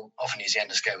canal. Often use the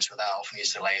endoscopes with that. Often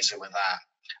use the laser with that.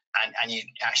 And you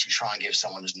actually try and give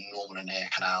someone as normal an ear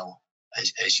canal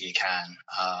as you can.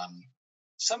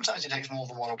 Sometimes it takes more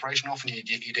than one operation. Often you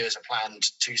do as a planned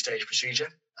 2-stage procedure,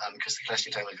 because the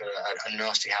cholesteatoma's got a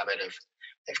nasty habit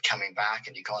of coming back,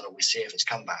 and you can't always see if it's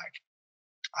come back.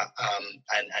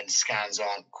 And scans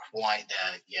aren't quite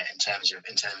there yet in terms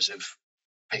of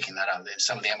picking that up.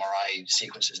 Some of the MRI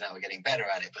sequences now are getting better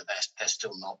at it, but they're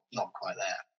still not quite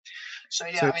there. So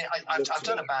yeah, I mean, I've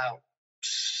done about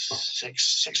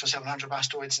 600 or 700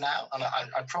 mastoids now, and I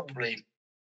could probably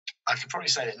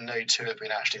say that no two have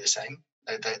been actually the same.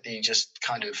 That you just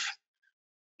kind of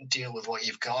deal with what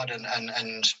you've got, and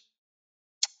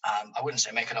I wouldn't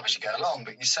say make it up as you go along,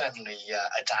 but you certainly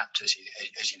adapt as you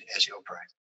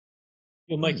operate.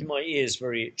 You're making my ears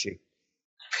very itchy.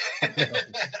 That's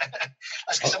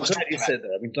because I'm glad you said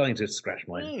that. I've been dying to scratch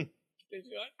mine.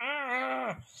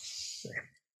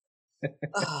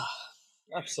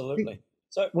 Absolutely.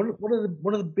 So one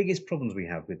of the biggest problems we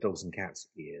have with dogs and cats'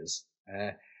 ears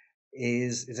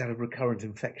is that of recurrent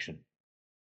infection.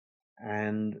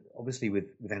 And obviously with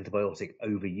antibiotic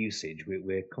overusage,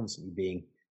 we're constantly being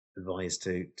advised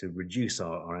to reduce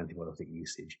our antibiotic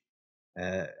usage.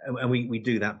 And we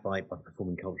do that by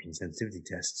performing culture and sensitivity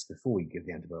tests before we give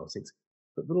the antibiotics.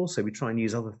 But also we try and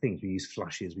use other things. We use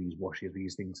flushes, we use washes, we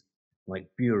use things like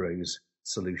Bureau's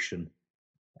solution,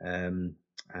 and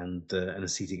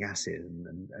acetic acid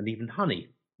and even honey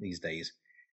these days.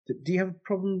 Do you have a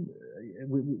problem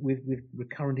with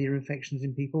recurrent ear infections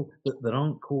in people that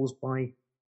aren't caused by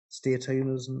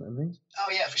steatomas and things?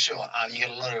 Oh yeah, for sure. You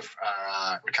get a lot of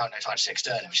recurrent otitis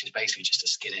externa, which is basically just a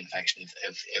skin infection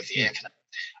of the ear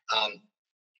canal.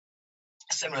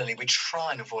 Similarly, we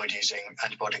try and avoid using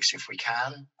antibiotics if we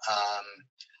can.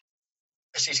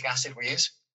 Acetic acid we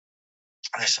use.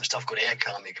 And there's some stuff called ear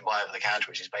calm you can buy over the counter,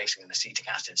 which is basically an acetic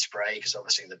acid spray, because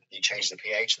obviously you change the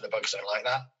pH and the bugs don't like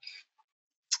that.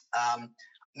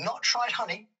 Not tried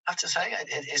honey, I have to say.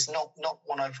 It's not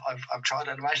one I've tried.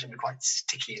 I'd imagine it'd be quite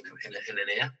sticky in an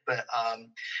ear. But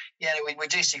we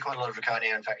do see quite a lot of recurrent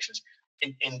ear infections.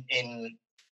 In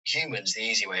humans, the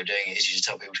easy way of doing it is you just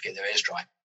tell people to get their ears dry.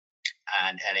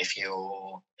 And if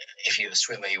you're a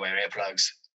swimmer, you wear earplugs.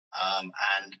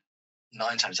 And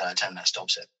 9 times out of 10, that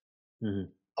stops it. Mm-hmm.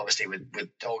 Obviously, with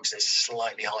dogs, it's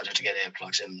slightly harder to get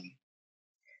earplugs in them.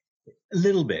 A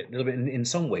little bit. In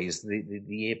some ways, the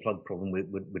earplug problem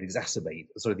would exacerbate.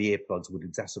 Sorry, the earplugs would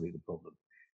exacerbate the problem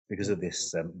because of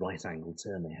this right angle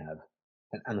turn they have,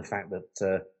 and the fact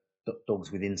that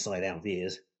dogs with inside-out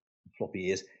ears, floppy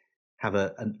ears, have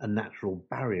a natural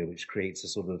barrier which creates a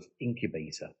sort of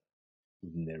incubator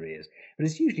within their ears. But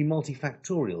it's usually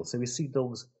multifactorial. So we see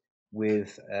dogs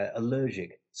with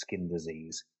allergic skin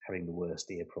disease having the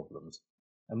worst ear problems.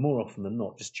 And more often than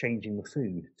not, just changing the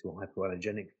food to a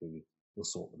hypoallergenic food will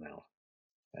sort them out.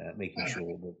 Making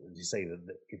sure that, as you say, that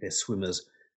if they're swimmers,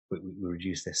 we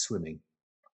reduce their swimming.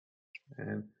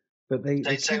 But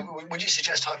So would you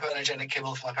suggest hypoallergenic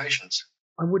kibble for my patients?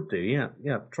 I would do, yeah.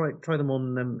 Try them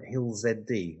on Hill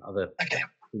ZD. Other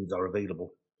foods are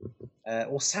available.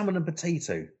 Or salmon and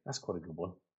potato. That's quite a good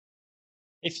one.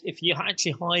 If you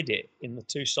actually hide it in the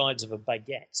two sides of a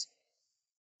baguette,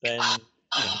 then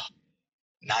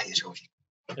now you're talking.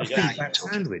 Feedback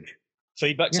sandwich.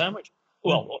 Feedback sandwich?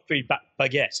 Well, or feedback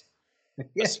baguette.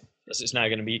 Yes. As it's now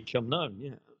going to become known.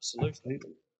 Yeah, absolutely.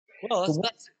 Well,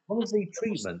 that's one of the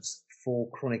treatments for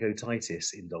chronic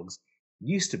otitis in dogs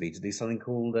used to be to do something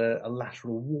called a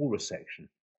lateral wall resection.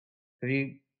 Have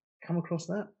you come across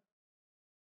that?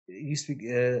 It used to be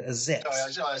a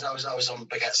ZEPS. Sorry, I was on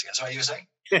baguettes again. Sorry, you were saying?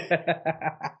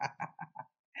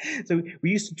 So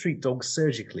we used to treat dogs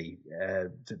surgically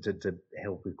to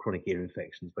help with chronic ear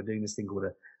infections by doing this thing called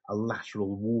a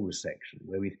lateral wall resection,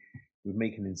 where we'd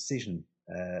make an incision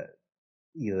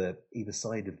either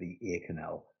side of the ear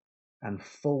canal and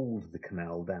fold the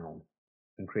canal down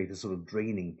and create a sort of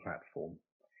draining platform.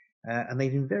 And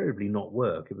they'd invariably not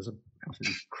work. It was an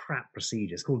absolutely crap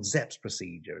procedure. It's called ZEPS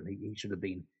procedure, and he should have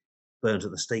been burnt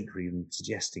at the stake for even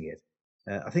suggesting it.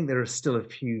 I think there are still a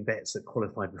few vets that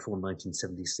qualified before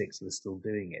 1976 that are still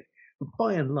doing it. But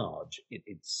by and large,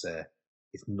 it's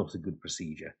not a good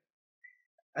procedure.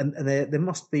 And there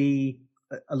must be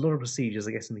a lot of procedures,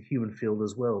 I guess, in the human field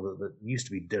as well that used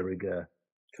to be de rigueur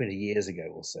 20 years ago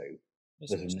or so.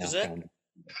 Yes, Mr. Zepp?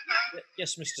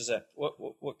 Yes, Mr. Zepp.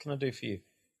 What can I do for you?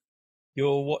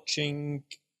 You're watching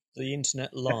the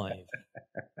internet live.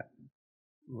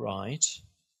 Right.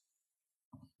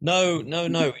 No.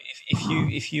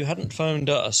 If you hadn't phoned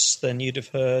us, then you'd have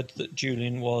heard that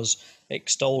Julian was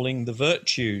extolling the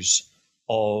virtues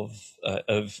of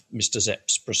Mr.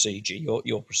 Zepp's procedure,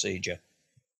 your procedure.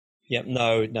 Yeah,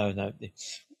 no.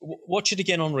 Watch it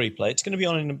again on replay. It's going to be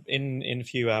on in a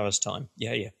few hours' time.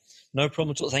 Yeah. No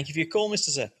problem at all. Thank you for your call,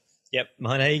 Mr. Zepp. Yep,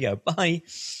 there you go. Bye.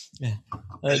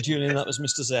 Julian, that was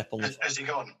Mr. Zepp on the phone. Has he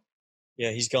gone?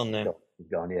 Yeah, he's gone now. He's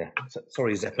gone, yeah.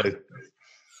 Sorry, Zeppo.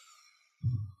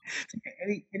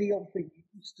 Any odd thing you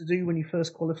used to do when you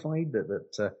first qualified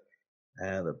that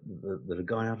a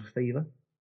guy had a fever?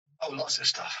 Oh, lots of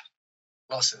stuff.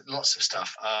 Lots of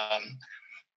stuff.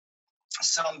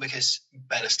 Some because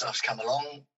better stuff's come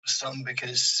along. Some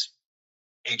because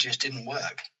it just didn't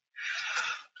work.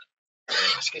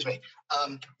 Excuse me.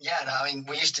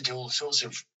 We used to do all sorts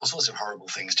of horrible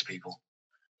things to people.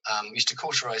 We used to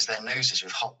cauterize their noses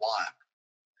with hot wire,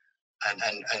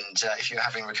 and if you're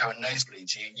having recurrent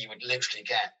nosebleeds, you would literally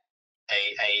get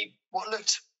a what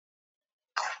looked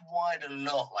quite a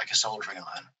lot like a soldering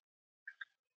iron,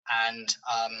 and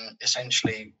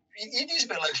essentially you'd use a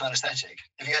bit of local anaesthetic.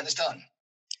 Have you had this done?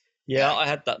 Yeah, I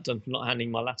had that done for not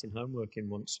handing my Latin homework in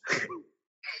once.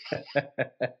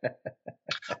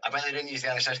 I bet they didn't use the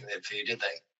anaesthetic there for you, did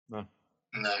they? No.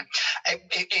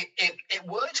 It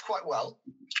worked quite well.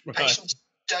 Right. Patients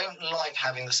don't like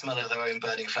having the smell of their own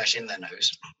burning flesh in their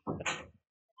nose, and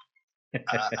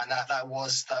that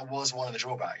was one of the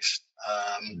drawbacks.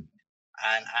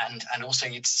 And also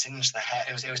you'd singe the hair.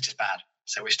 It was just bad,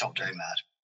 so we stopped doing that.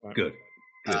 Right. Good.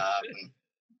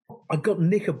 I got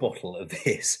Nick a bottle of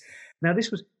this. Now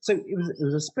this was it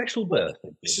was a special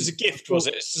birthday. This is a gift, was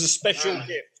it? This is a special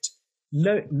gift.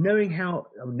 Knowing how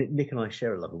Nick and I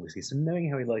share a love of whiskey, so knowing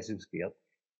how he likes whiskey,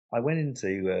 I went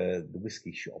into the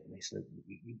whiskey shop and they said,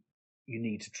 "You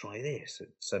need to try this.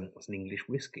 It's an English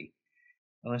whiskey."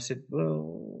 And I said,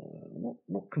 "Well,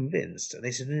 not convinced." And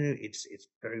they said, "No, it's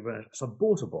very rare." So I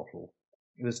bought a bottle.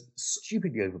 It was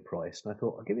stupidly overpriced, and I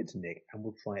thought I'll give it to Nick and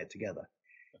we'll try it together.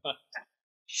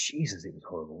 Jesus, it was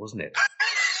horrible, wasn't it?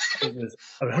 It was.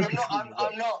 I Well, hope I'm you not.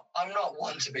 feel I'm not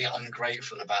one to be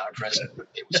ungrateful about a present. But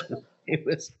it was. it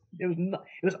was. It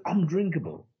was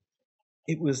undrinkable.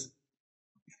 It was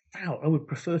foul. I would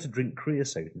prefer to drink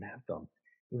creosote than have done.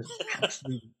 It was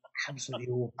absolutely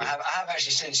awful. I have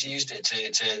actually since used it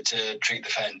to treat the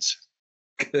fence.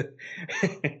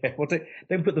 Well,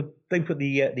 don't put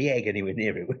the egg anywhere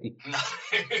near it, will you? No.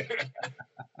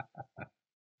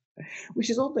 Which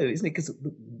is odd though, isn't it? Because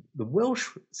the Welsh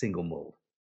single malt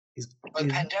is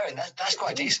Penderyn, that's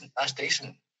quite decent. That's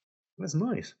decent. That's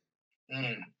nice.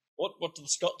 Mm. What do the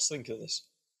Scots think of this?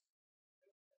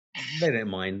 They don't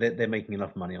mind. They're making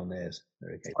enough money on theirs.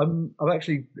 They're okay. I'm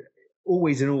actually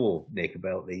always in awe, Nick,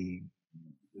 about the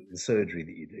surgery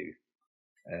that you do.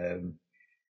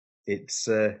 It's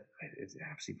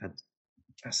absolutely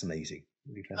fascinating.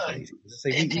 Really fascinating. So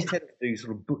we tend to do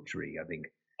sort of butchery, I think,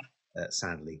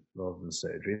 sadly, rather than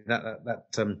surgery.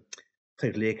 That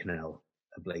total ear canal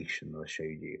ablation that I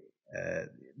showed you.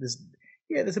 There's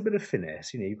a bit of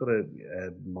finesse. You've got to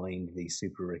mind the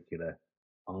supraauricular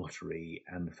artery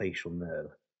and the facial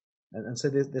nerve, and so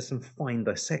there's some fine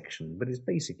dissection, but it's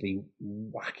basically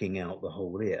whacking out the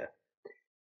whole ear.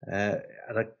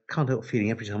 And I can't help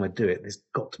feeling every time I do it, there's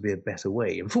got to be a better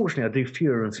way. Unfortunately, I do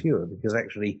fewer and fewer because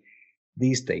actually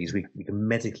these days we can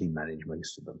medically manage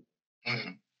most of them.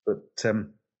 Mm. But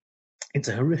it's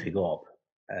a horrific op.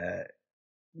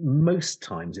 Most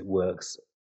times it works,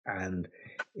 and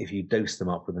if you dose them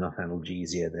up with enough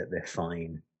analgesia, they're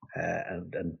fine.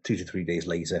 And 2 to 3 days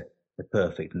later, they're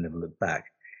perfect and never look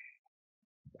back.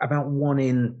 About 1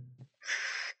 in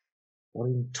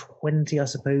 20, I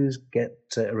suppose, get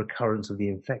a recurrence of the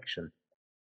infection.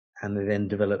 And they then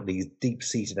develop these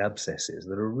deep-seated abscesses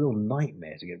that are a real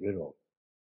nightmare to get rid of.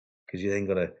 Because you then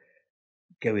got to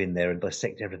go in there and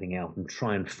dissect everything out and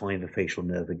try and find the facial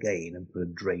nerve again and put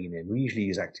a drain in. We usually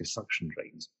use active suction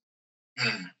drains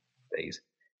these days.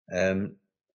 And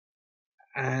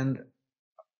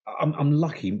I'm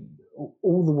lucky.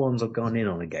 All the ones I've gone in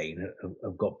on again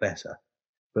have got better.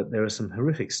 But there are some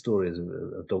horrific stories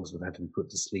of dogs that have had to be put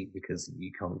to sleep because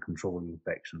you can't control the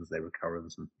infections, their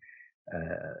recurrence,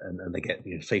 and they get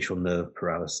facial nerve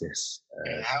paralysis.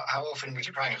 How often would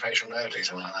you prang a facial nerve do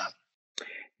something like that?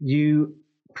 You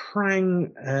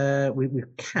prang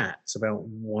with cats about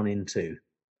 1 in 2,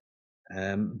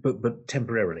 but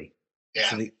temporarily. Yeah.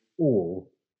 So all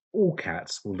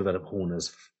cats will develop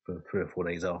horners for 3 or 4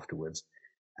 days afterwards,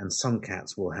 and some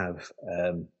cats will have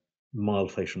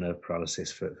mild facial nerve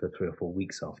paralysis for 3 or 4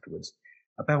 weeks afterwards.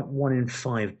 About 1 in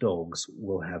 5 dogs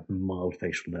will have mild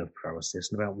facial nerve paralysis,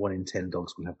 and about 1 in 10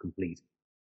 dogs will have complete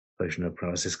facial nerve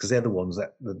paralysis, because they're the ones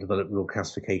that develop real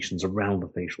calcifications around the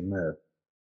facial nerve.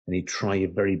 And you try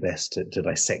your very best to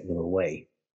dissect them away.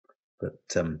 But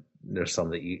there are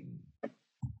some that you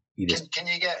just... Can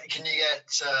you get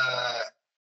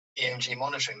EMG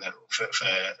monitoring though for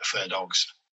dogs?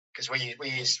 Because we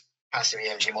use passive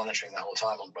EMG monitoring the whole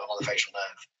time on the facial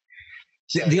nerve.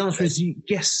 So, the answer is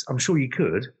yes, I'm sure you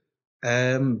could,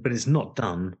 but it's not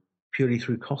done purely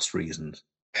through cost reasons.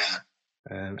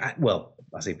 Yeah. Well,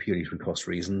 I say purely through cost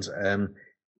reasons.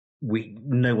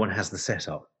 No one has the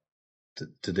setup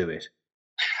to do it.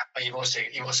 But you've also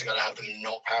got to have them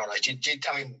not paralysed.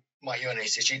 I mean, Mike, you're an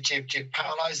anaesthetist. Do you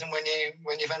paralyse them when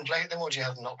you ventilate them, or do you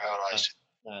have them not paralysed?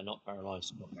 No, not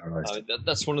paralysed. Not paralysed.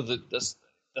 That's one of the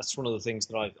things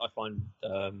that I find.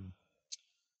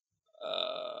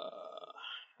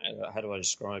 How do I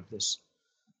describe this?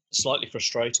 Slightly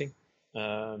frustrating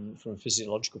from a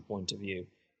physiological point of view.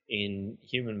 In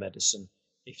human medicine,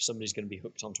 if somebody's going to be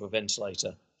hooked onto a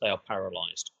ventilator, they are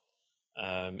paralysed.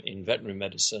 In veterinary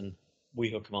medicine, we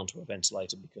hook them onto a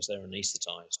ventilator because they're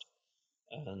anaesthetised.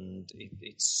 And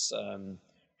it's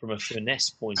from a finesse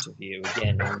point of view,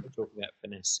 again, when we're talking about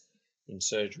finesse in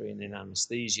surgery and in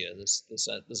anaesthesia,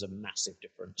 there's a massive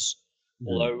difference.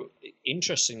 Although,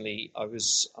 interestingly, I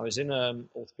was in an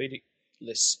orthopaedic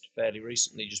list fairly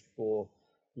recently, just before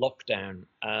lockdown,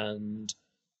 and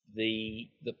the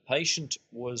patient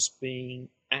was being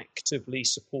actively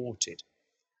supported.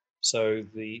 So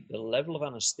the level of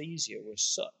anaesthesia was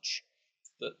such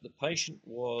that the patient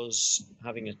was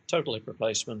having a total hip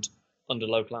replacement under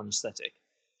local anaesthetic.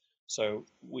 So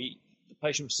the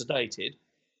patient was sedated,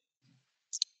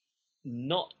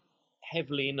 not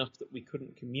heavily enough that we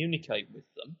couldn't communicate with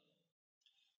them.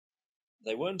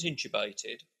 They weren't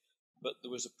intubated, but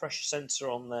there was a pressure sensor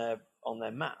on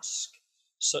their mask,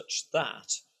 such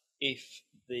that if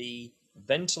the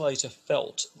ventilator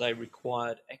felt they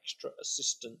required extra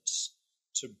assistance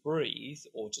to breathe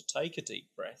or to take a deep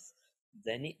breath,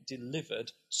 then it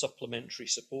delivered supplementary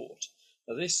support.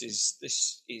 Now, this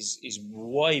is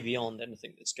way beyond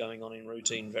anything that's going on in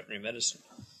routine veterinary medicine.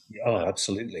 Oh,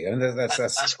 absolutely, and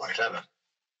That's quite clever.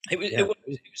 It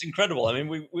was incredible. I mean,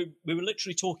 we were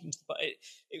literally talking to the.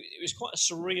 It was quite a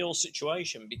surreal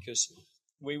situation because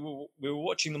we were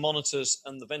watching the monitors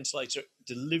and the ventilator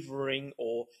delivering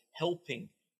or helping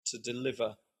to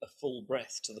deliver a full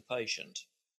breath to the patient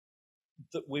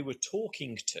that we were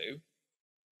talking to,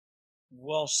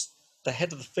 whilst the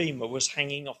head of the femur was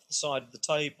hanging off the side of the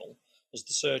table as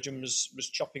the surgeon was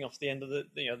chopping off the end of the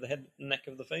head and neck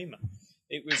of the femur.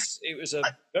 It was a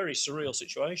very surreal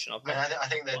situation. I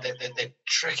think the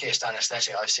trickiest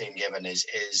anaesthetic I've seen given is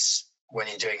when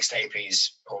you're doing stapes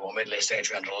or middle-ear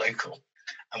surgery under local.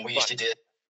 And we used to do it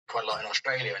quite a lot in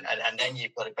Australia. And then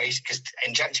you've got to basically, because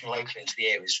injecting locally into the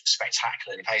ear is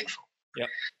spectacularly painful. Yeah.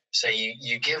 So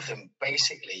you give them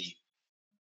basically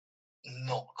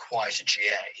not quite a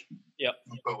GA, yeah,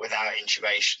 but without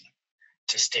intubation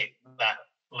to stick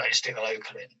the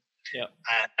local in. Yeah.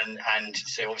 And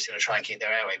so obviously going to try and keep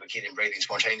their airway, but keep them breathing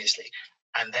spontaneously,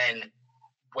 and then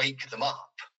wake them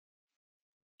up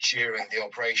during the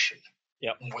operation.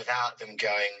 Yeah. Without them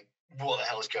going, what the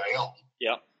hell is going on?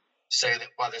 Yeah. So that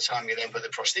by the time you then put the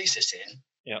prosthesis in,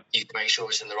 yeah, you can make sure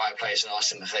it's in the right place and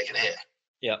ask them if they can hear.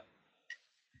 Yeah.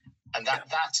 And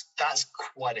that's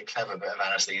quite a clever bit of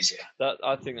anaesthesia.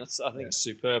 I think it's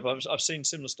superb. I've seen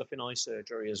similar stuff in eye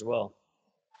surgery as well.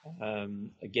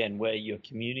 Again, where you're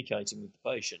communicating with the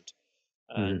patient,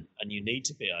 and you need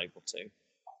to be able to,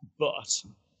 but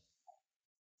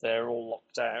they're all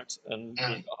locked out and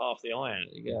you've got half the eye out.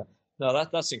 Yeah, no,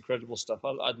 that's incredible stuff.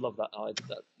 I'd love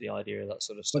the idea of that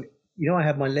sort of stuff. Well, I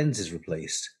had my lenses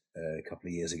replaced a couple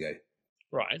of years ago.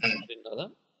 Right, I didn't know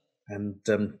that. And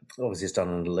obviously it's done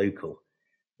under local,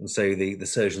 and so the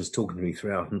surgeon's talking to me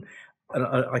throughout, and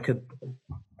I could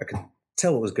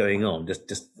tell what was going on.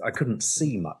 Just I couldn't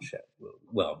see much.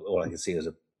 Well, all I could see was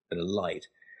a bit of light.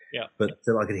 Yeah. But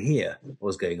I could hear what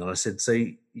was going on. I said, "So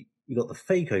you got the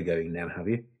phaco going now, have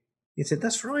you?" He said,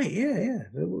 "That's right. Yeah.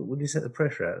 When you set the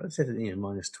pressure out?" I said,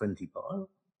 minus 20 bar.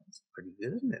 That's pretty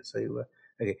good, isn't it? So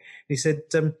okay. He said,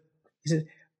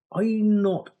 "Are you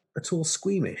not at all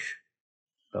squeamish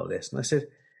about this?" And I said,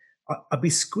 "I'd be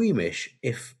squeamish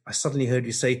if I suddenly heard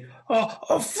you say,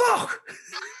 oh fuck!"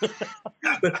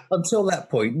 But until that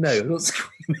point, no, I'm not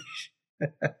squeamish.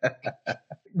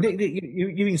 Nick,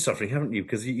 you've been suffering, haven't you?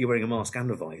 Because you're wearing a mask and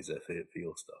a visor for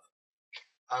your stuff.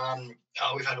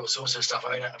 We've had all sorts of stuff.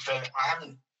 I mean, I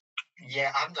haven't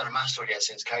done a mask yet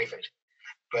since COVID,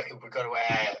 but we've got to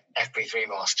wear FP3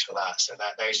 masks for that. So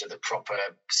those are the proper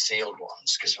sealed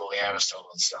ones because of all the aerosol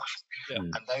and stuff. Yeah.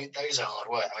 And those are hard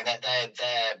work. I mean,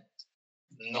 they're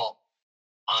not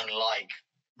unlike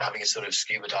having a sort of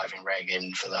scuba diving rig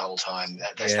in for the whole time.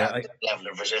 There's that level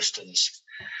of resistance.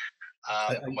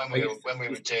 When we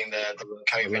were doing the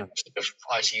COVID sort of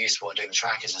ITU support, doing the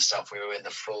trackers and stuff, we were in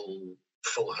the full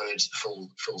hoods,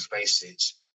 full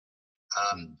spacesuits,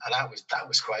 and that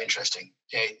was quite interesting.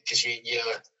 Because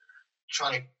you're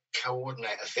trying to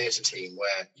coordinate a theatre team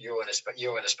where you're in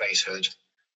a space hood,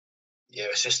 your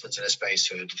assistant's in a space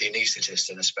hood, the anaesthetist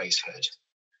in a space hood.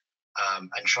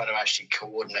 And trying to actually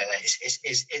coordinate that.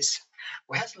 It's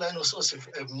we had to learn all sorts of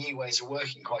new ways of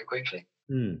working quite quickly.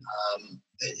 It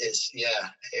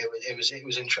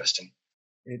was interesting.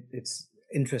 It's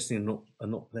interesting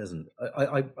and not pleasant.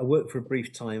 I worked for a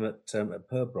brief time at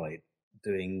Purbright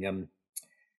doing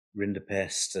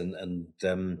rinderpest and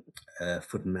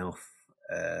foot and mouth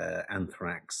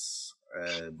anthrax,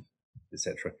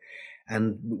 etc.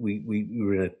 And we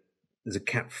were in there's a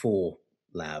Cat 4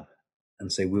 lab.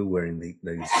 And so we were wearing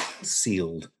those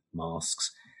sealed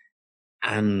masks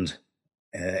and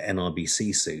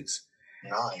NRBC suits.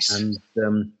 Nice. And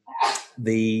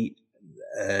the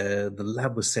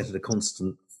lab was set at a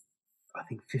constant, I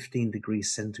think, 15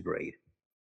 degrees centigrade,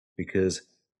 because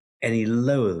any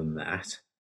lower than that,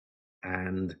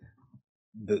 and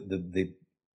the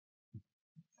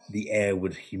air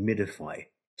would humidify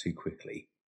too quickly,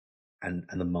 and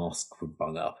the mask would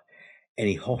bung up.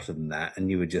 Any hotter than that,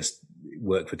 and you would just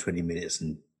work for 20 minutes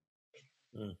and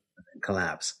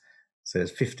collapse. So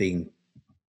it's 15,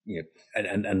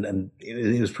 and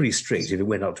it was pretty strict. If it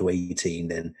went up to 18,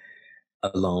 then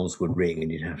alarms would ring,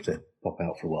 and you'd have to pop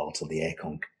out for a while till the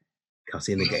aircon cut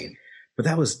in again. But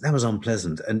that was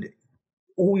unpleasant, and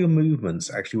all your movements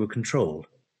actually were controlled.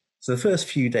 So the first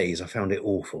few days, I found it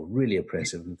awful, really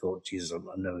oppressive, and thought, Jesus,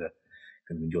 I'm never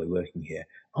going to enjoy working here.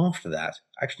 After that,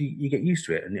 actually, you get used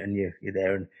to it, and you're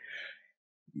there, and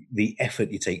the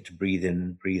effort you take to breathe in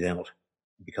and breathe out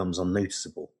becomes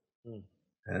unnoticeable.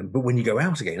 But when you go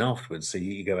out again afterwards, so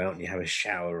you go out and you have a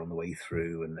shower on the way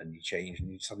through, and then you change,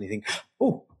 and you suddenly think,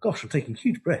 "Oh gosh, I'm taking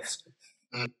huge breaths."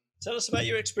 Tell us about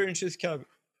your experience with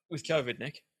COVID,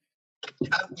 Nick.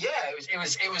 Yeah, it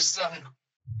was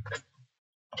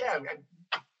yeah,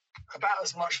 about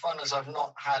as much fun as I've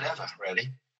not had ever,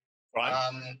 really. Right.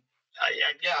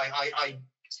 I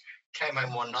came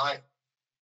home one night,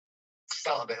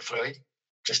 felt a bit fluey,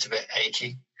 just a bit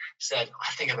achy. Said,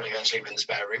 I think I better go and sleep in the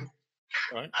spare room.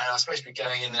 Right. And I was supposed to be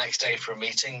going in the next day for a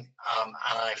meeting, and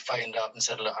I phoned up and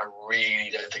said, look, I really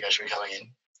don't think I should be coming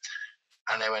in.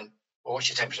 And they went, well, what's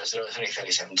your temperature? I said, it's only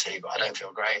 37.2, but I don't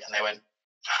feel great. And they went,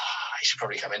 you should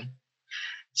probably come in.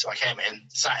 So I came in,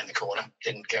 sat in the corner,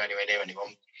 didn't go anywhere near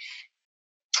anyone.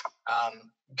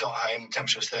 Got home,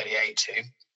 temperature was 38.2,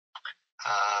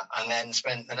 and then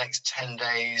spent the next 10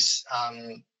 days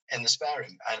in the spare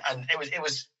room. And it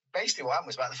was basically what happened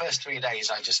was about the first 3 days,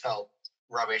 I just felt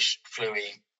rubbish,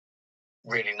 fluey,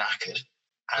 really knackered,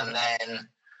 and then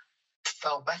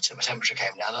felt better. My temperature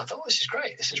came down, and I thought, oh, this is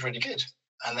great, this is really good.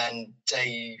 And then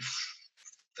the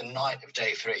night of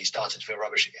day 3 started to feel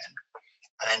rubbish again,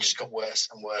 and then just got worse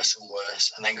and worse and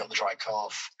worse, and then got the dry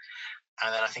cough.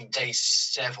 And then I think day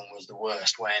 7 was the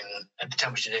worst, when the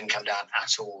temperature didn't come down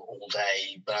at all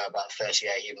day, but about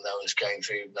 38, even though I was going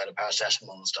through a load of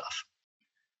paracetamol and stuff.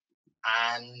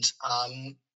 And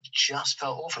just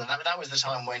felt awful. And that was the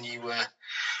time when you were,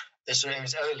 it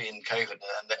was early in COVID,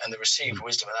 and the received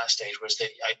wisdom at that stage was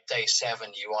that at day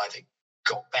 7, you either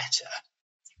got better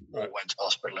or went to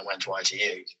hospital and went to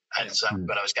ITU. And so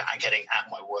when I was getting at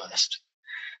my worst.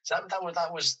 So that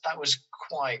was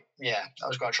quite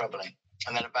troubling.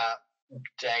 And then about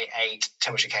day 8,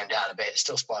 temperature came down a bit,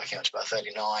 still spiking up to about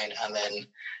 39, and then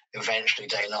eventually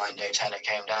day 9, day 10, it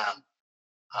came down.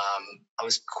 I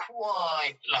was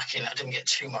quite lucky that I didn't get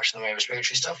too much in the way of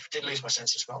respiratory stuff. Did lose my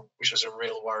sense of smell, which was a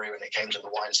real worry when it came to the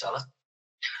wine cellar.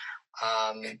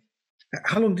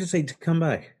 How long did it take to come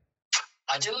back?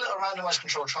 I did a little randomized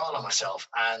control trial on myself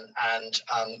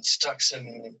and stuck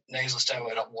some nasal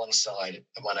steroid up one side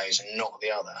of my nose and not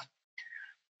the other.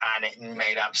 And it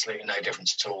made absolutely no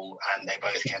difference at all. And they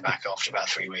both came back after about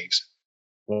 3 weeks.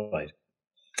 Right.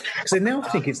 So now I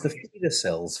think it's the feeder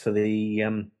cells for the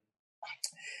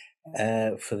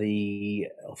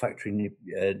olfactory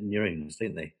neurons,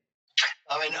 don't they?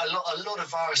 I mean, a lot of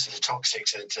viruses are toxic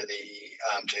to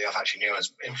the olfactory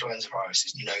neurons. Influenza virus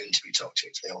is known to be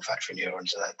toxic to the olfactory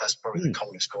neurons, so that's probably the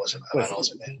commonest cause of adults.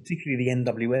 Particularly the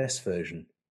NWS version.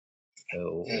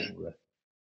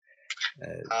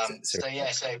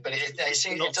 But it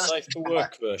seems not safe for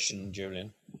work version,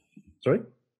 Julian. Sorry,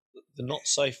 the not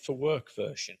safe for work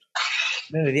version.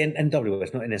 No, the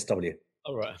NWS, not NSW.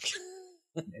 Oh right.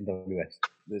 NWS.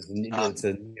 There's a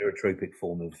neurotropic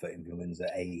form of influenza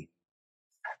A.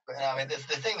 But I mean, the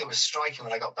thing that was striking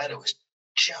when I got better was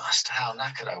just how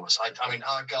knackered I was. I mean,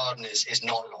 our garden is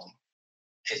not long.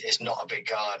 It's not a big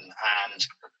garden, and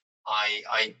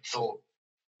I thought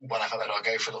when I felt better, I'd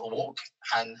go for a little walk,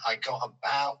 and I got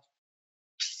about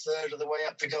a third of the way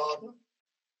up the garden.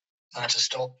 I had to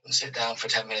stop and sit down for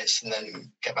 10 minutes and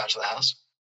then get back to the house.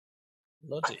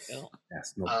 Bloody hell.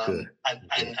 That's not good.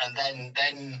 And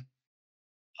then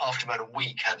after about a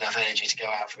week, had enough energy to go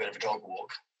out for a bit of a dog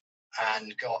walk,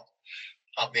 and got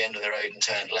up the end of the road and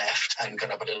turned left and got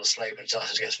up a little slope and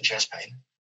started to get some chest pain.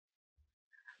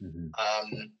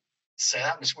 So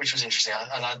that was, which was interesting.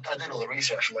 And I did all the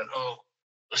research and went, oh,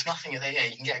 there's nothing there. Yeah,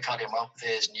 you can get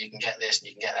cardiomyopathies and you can get this and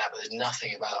you can get that, but there's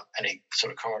nothing about any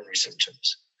sort of coronary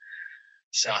symptoms.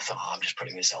 So I thought, oh, I'm just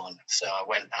putting this on. So I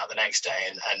went out the next day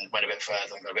and went a bit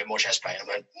further and got a bit more chest pain. I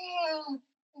went,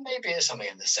 maybe there's something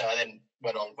in this. So I then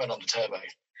went on to turbo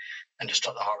and just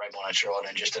stuck the heart rate monitor on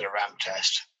and just did a ramp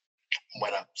test.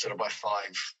 Went up sort of by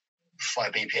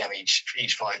 5 BPM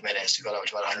each 5 minutes. Got up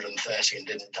to about 130 and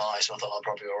didn't die. So I thought I'm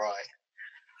probably all right.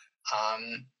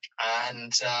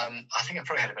 I think I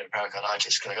probably had a bit of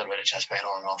pericarditis because I got a bit of chest pain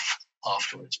on and off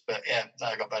afterwards. But yeah,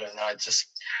 I got better, and then it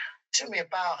took me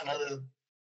about another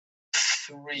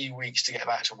 3 weeks to get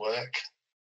back to work.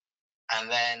 And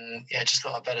then, just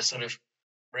thought I'd better sort of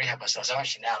rehab myself. So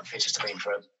actually now I'm fittest I've been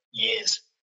for years.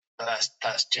 But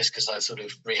that's just because I sort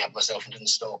of rehabbed myself and didn't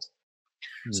stop.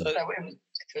 So it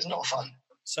was not fun.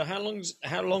 So how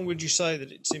long would you say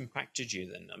that it's impacted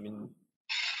you then? I mean,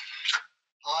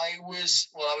 I was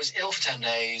ill for 10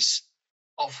 days,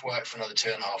 off work for another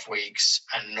 2.5 weeks,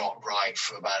 and not right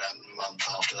for about a month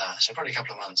after that. So probably a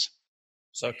couple of months.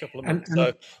 So a couple of months.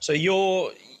 So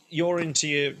you're into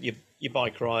your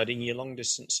bike riding, your long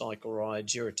distance cycle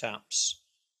rides, your taps.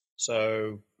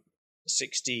 So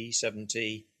 60,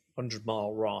 70, 100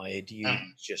 mile ride, you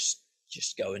just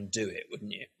just go and do it,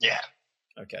 wouldn't you? Yeah.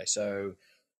 Okay, so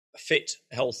a fit,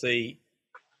 healthy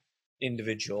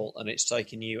individual, and it's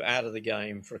taken you out of the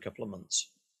game for a couple of months.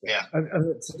 Yeah.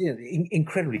 It's,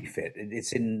 incredibly fit.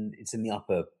 It's in the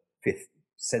upper 5th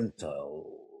centile.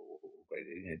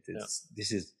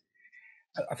 This is.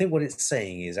 I think what it's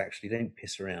saying is actually don't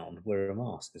piss around, wear a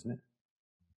mask, isn't it?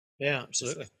 Yeah,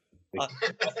 absolutely. I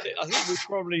think we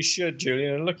probably should,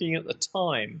 Julian. Looking at the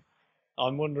time,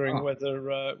 I'm wondering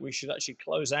whether we should actually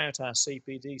close out our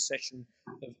CPD session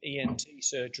of ENT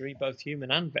surgery, both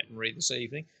human and veterinary, this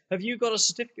evening. Have you got a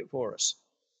certificate for us?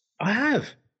 I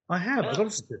have. I've got a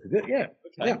certificate, yeah.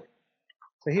 Okay. Yeah.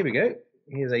 So here we go.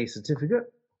 Here's a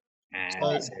certificate.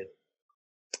 And it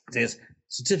says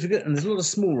certificate, and there's a lot of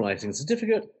small writing.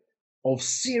 Certificate of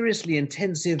seriously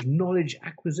intensive knowledge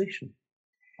acquisition.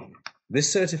 This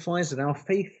certifies that our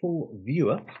faithful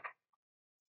viewer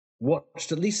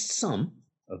watched at least some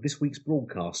of this week's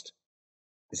broadcast.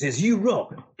 It says, "You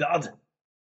rock, Dud,"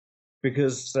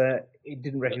 because it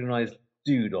didn't recognise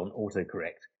dude on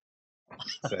autocorrect.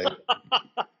 So,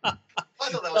 I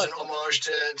thought that was an homage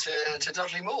to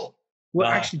Dudley Moore. well,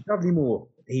 actually, Dudley Moore,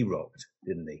 he rocked,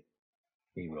 didn't he?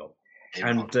 He rocked.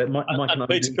 And Mike and I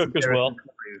Peter Cook as well.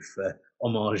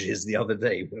 Homages the other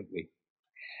day, weren't we?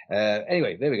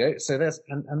 Anyway, there we go. So there's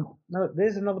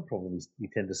there's another problem we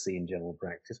tend to see in general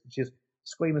practice, which is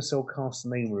squamous cell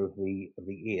carcinoma of the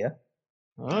ear,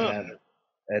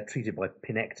 treated by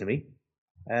pinectomy.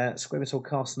 Squamous cell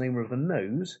carcinoma of the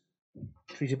nose,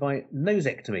 treated by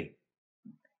nosectomy.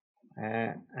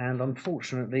 And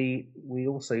unfortunately, we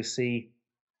also see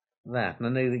that. And I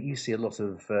know that you see a lot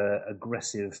of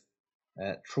aggressive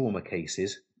trauma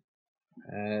cases.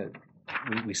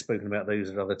 We've spoken about those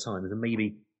at other times, and maybe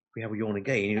if we have you on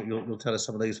again, you'll tell us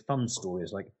some of those fun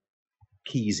stories, like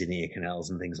keys in ear canals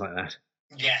and things like that.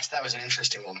 Yes, that was an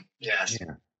interesting one. Yes.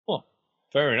 Yeah. Well,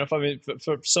 fair enough. I mean,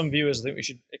 for some viewers, I think we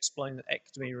should explain that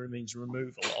ectomy means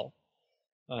removal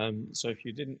of. So if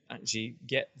you didn't actually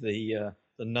get the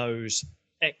nose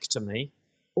ectomy,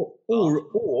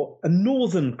 or a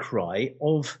northern cry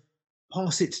of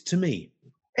 "pass it to me,"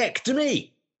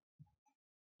 ectomy.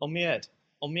 On me head.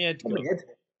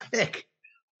 Heck.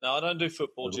 No, I don't do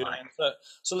football, Julian.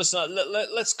 So listen,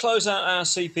 let's close out our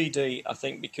CPD, I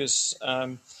think, because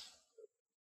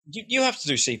you have to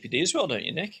do CPD as well, don't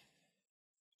you, Nick?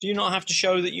 Do you not have to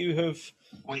show that you have?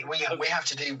 We have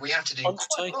to do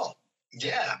quite a lot.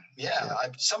 Yeah.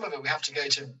 Some of it we have to go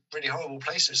to really horrible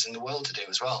places in the world to do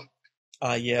as well.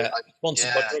 Yeah,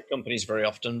 sponsored by drug companies very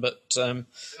often, but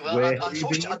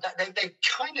unfortunately, they've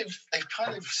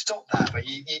kind of stopped that. But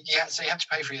you have to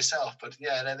pay for yourself. But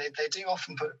yeah, they do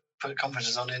often put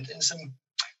conferences on in some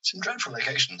dreadful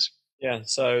locations. Yeah,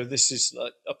 so this is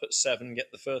like up at 7,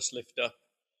 get the first lift up,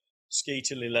 ski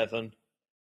till 11,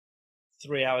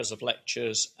 3 hours of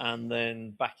lectures, and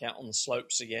then back out on the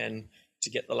slopes again to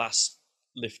get the last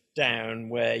lift down,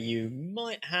 where you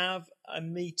might have a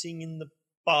meeting in the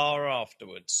bar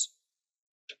afterwards.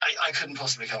 I couldn't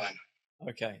possibly come in.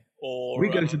 Okay. Or we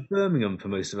go to Birmingham for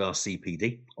most of our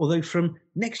CPD, although from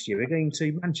next year we're going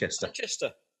to Manchester.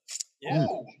 Yeah.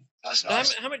 Oh, that's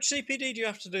nice. How much CPD do you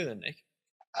have to do then, Nick?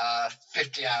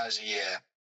 50 hours a year.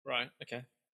 Right. Okay.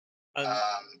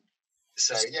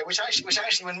 So yeah, which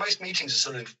actually, when most meetings are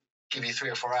sort of give you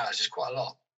 3 or 4 hours, is quite a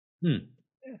lot.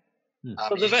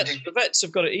 But the vets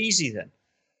have got it easy then.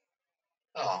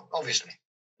 Oh, obviously.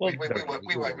 Well,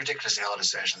 we work ridiculously hard as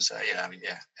surgeons, so yeah. I mean,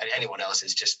 yeah. Anyone else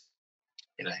is just,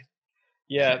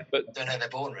 Yeah, but don't know they're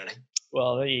born really.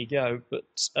 Well, there you go. But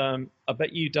I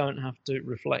bet you don't have to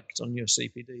reflect on your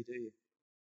CPD, do you?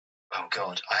 Oh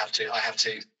God, I have to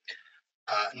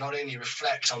not only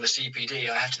reflect on the CPD,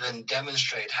 I have to then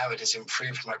demonstrate how it has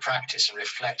improved my practice and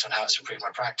reflect on how it's improved my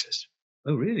practice.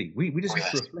 Oh, really? We just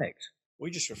have to reflect.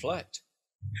 We just reflect.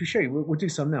 To show you, we'll do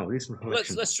some now. We'll do some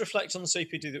reflection. Let's reflect on the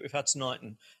CPD that we've had tonight,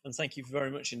 and thank you very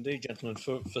much indeed, gentlemen,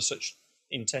 for such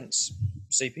intense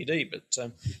CPD. But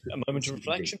a moment of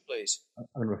reflection, please.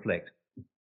 And reflect.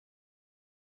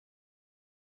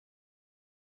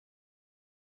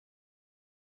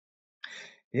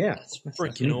 Yeah, that's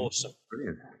freaking awesome.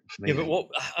 Brilliant. Yeah, but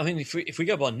if we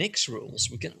go by Nick's rules,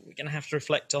 we're going to have to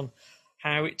reflect on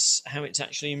how it's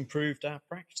actually improved our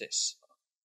practice.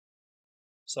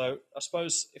 So I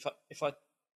suppose if I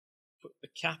put the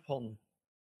cap on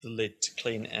the lid to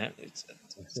clean it out,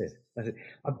 that's it. I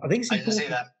think it's important. I didn't see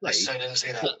that. I so didn't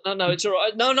see that. No, it's all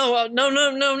right. No,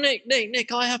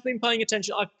 Nick, I have been paying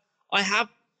attention. I have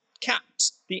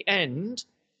capped the end,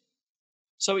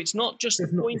 so it's not just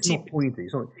pointy. It's not pointy.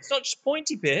 It's not just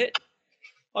pointy bit.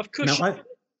 I've cushioned. Now,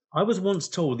 I was once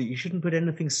told that you shouldn't put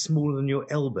anything smaller than your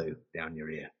elbow down your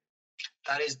ear.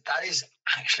 That is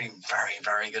actually very,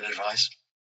 very good advice.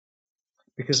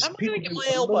 Because I'm going to get my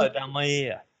elbow down my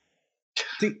ear.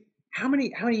 How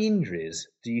many injuries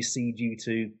do you see due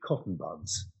to cotton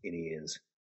buds in ears?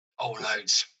 Oh,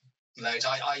 loads. My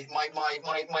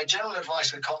general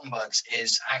advice with cotton buds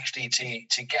is actually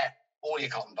to get all your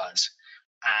cotton buds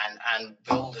and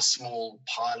build a small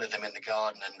pile of them in the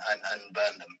garden and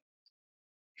burn them.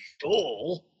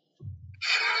 All?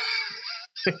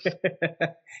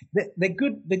 They're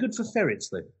good. They're good for ferrets,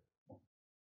 though.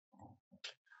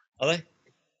 Are they?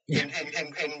 In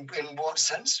what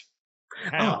sense?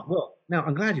 How? Well, now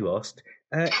I'm glad you asked.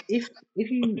 If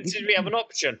you Did we have an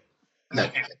option?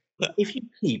 No. If you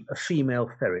keep a female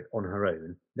ferret on her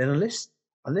own, then unless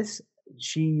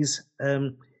she's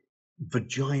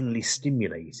vaginally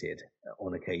stimulated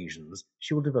on occasions,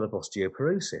 she will develop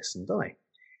osteoporosis and die.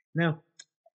 Now,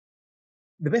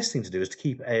 the best thing to do is to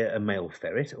keep a male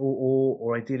ferret,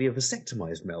 or ideally a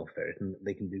vasectomized male ferret, and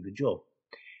they can do the job.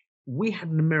 We had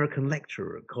an American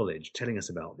lecturer at college telling us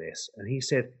about this, and he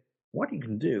said, what you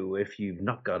can do if you've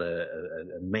not got a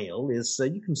male is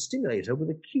you can stimulate her with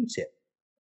a Q-tip.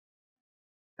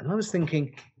 And I was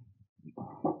thinking,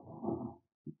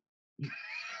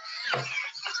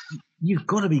 you've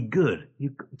got to be good.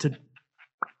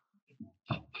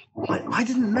 I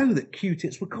didn't know that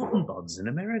Q-tips were cotton buds in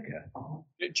America.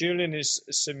 Julian is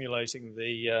simulating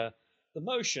the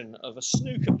motion of a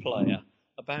snooker player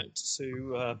about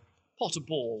to pot a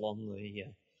ball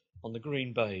on the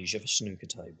green beige of a snooker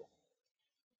table.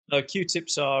 No,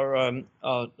 Q-tips are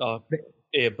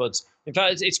earbuds. In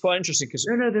fact, it's quite interesting because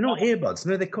no, they're not earbuds.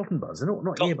 No, they're cotton buds. They're not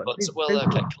cotton earbuds. Buds. Well,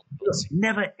 okay, cotton buds.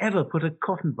 Never ever put a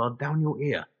cotton bud down your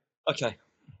ear. Okay.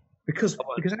 Because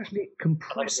actually it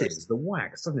compresses the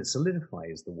wax, doesn't it?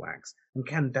 Solidifies the wax and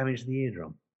can damage the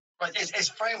eardrum. Right, it's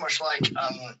very much like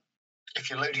if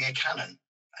you're loading a cannon,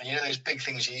 and you know those big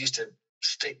things you used to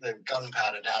stick the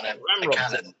gunpowder down a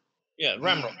cannon. Yeah,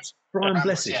 ramrods. Brian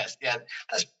bless it. Yes, yeah,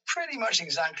 that's pretty much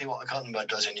exactly what the cotton bud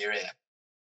does in your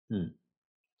ear.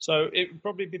 So it would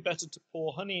probably be better to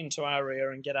pour honey into our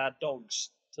ear and get our dogs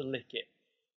to lick it.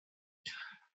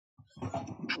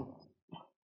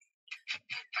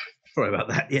 Sorry about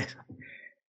that. Yes.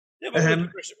 Yeah, but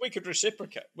we could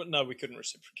reciprocate. But no, we couldn't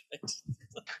reciprocate.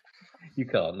 You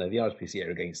can't. No, the RSPCA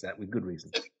are against that with good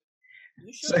reason.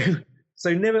 Sure?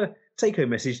 So never take home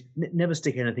message. Never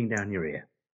stick anything down your ear.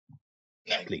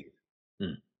 No. Please.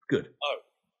 Good. Oh.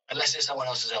 Unless it's someone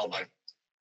else's elbow.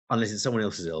 Unless it's someone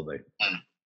else's elbow.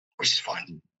 Which is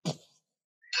fine.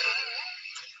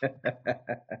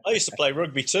 I used to play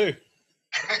rugby too.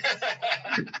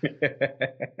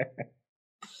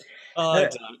 I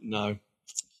don't know.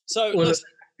 So that's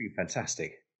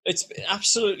fantastic. It's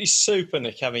absolutely super,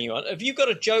 Nick, having you on. Have you got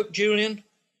a joke, Julian?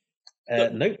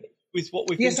 No. With what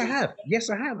we've Yes, I have. Yes,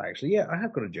 I have actually. Yeah, I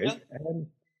have got a joke. Yeah.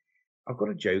 I've got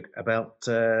a joke about.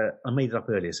 I made it up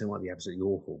earlier, so it might be absolutely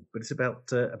awful. But it's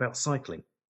about cycling,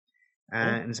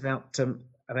 and it's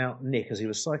about Nick as he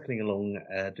was cycling along,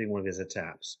 doing one of his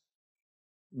etaps,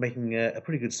 making a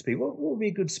pretty good speed. What would be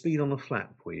a good speed on the flat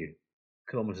for you?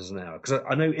 Kilometres an hour? Because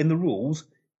I know in the rules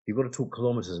you've got to talk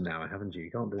kilometres an hour, haven't you?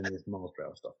 You can't do any of this miles per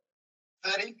hour stuff.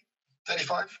 30,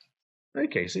 35.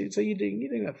 Okay, so you're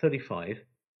doing about 35,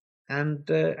 and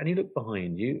you look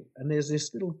behind you, and there's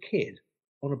this little kid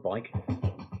on a bike,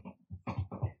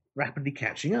 rapidly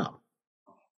catching up.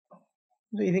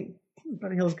 So you think, what the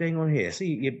bloody hell's going on here? So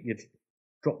you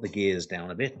drop the gears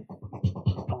down a bit.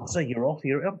 So you're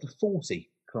up to 40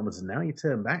 kilometres an hour. You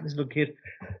turn back, this little kid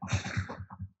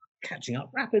catching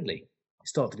up rapidly. You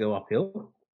start to go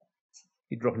uphill.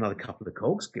 You drop another couple of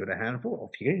cogs, give it a handful,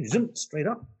 off you go, zoom, straight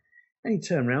up. And you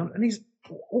turn around, and he's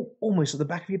almost at the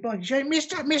back of your bike. He's shouting,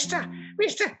 Mister!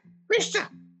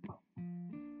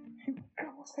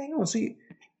 What's going on? So you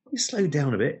slow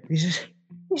down a bit. He says,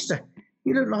 Mister,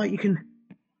 you look like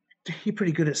you're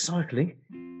pretty good at cycling.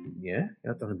 Yeah,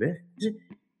 I've done a bit. He said,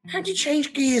 how'd you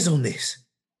change gears on this?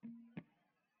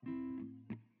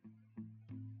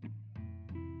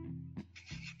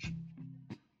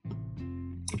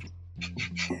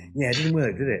 Yeah, it didn't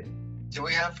work, did it? Do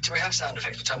we have sound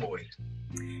effects for tumbleweed?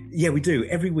 Yeah, we do.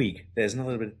 Every week there's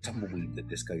another bit of tumbleweed that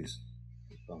just goes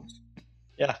fast.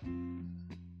 Yeah.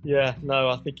 Yeah, no,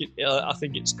 I think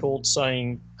it's called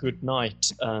saying good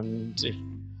night. And if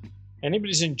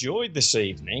anybody's enjoyed this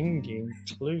evening,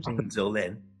 including up until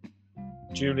then,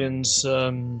 Julian's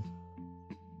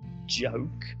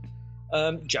joke,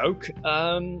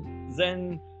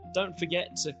 then don't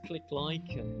forget to click like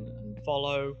and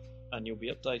follow, and you'll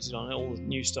be updated on all the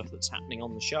new stuff that's happening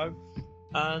on the show.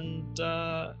 And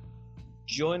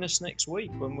join us next week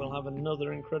when we'll have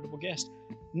another incredible guest.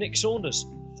 Nick Saunders,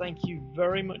 thank you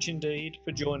very much indeed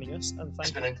for joining us, and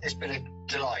it's been a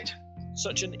delight.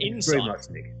 Such an Thank you insight very much,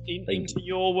 Nick. into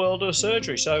your world of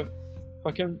surgery. So, if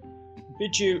I can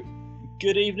bid you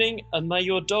good evening, and may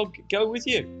your dog go with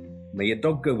you. May your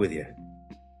dog go with you.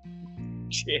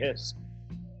 Cheers.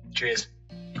 Cheers.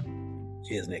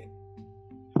 Cheers, Nick.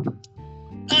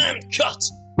 And cut.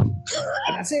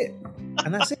 And that's it.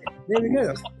 There we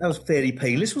go. That was fairly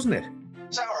painless, wasn't it?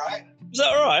 Is that all right? Is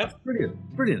that all right?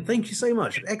 Brilliant. Thank you so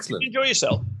much. Excellent. Enjoy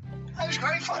yourself. It was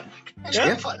great fun.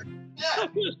 Yeah? Yeah. Oh,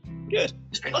 good.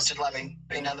 It's been lots of like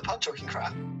being down the pub talking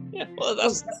crap. Yeah. Well,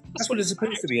 that's what it's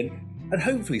supposed to be. And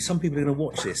hopefully some people are going to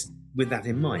watch this with that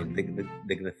in mind. They're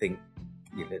going to think,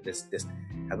 let's just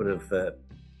have a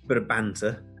bit of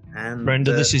banter. And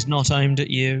Brenda, this is not aimed at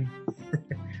you.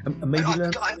 and maybe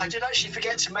I did actually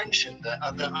forget to mention that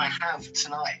I have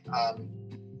tonight.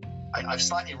 I've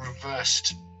slightly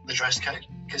reversed the dress code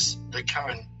because the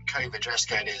current COVID dress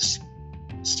code is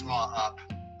smart up,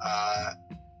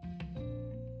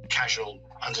 casual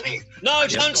underneath. No,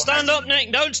 don't stand up,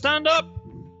 Nick. Don't stand up.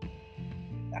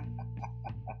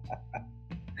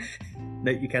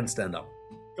 No, you can stand up.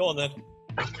 Go on then.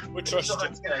 We'll trust you.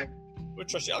 You know, We'll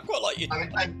trust you. I quite like you.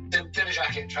 I did a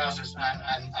jacket, trousers,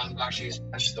 and black shoes.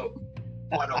 I just thought,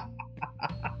 why not?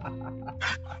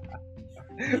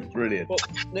 Brilliant. Well,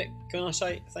 Nick, can I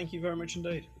say thank you very much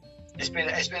indeed? It's been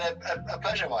a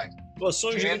pleasure, Mike. Well, as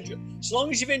long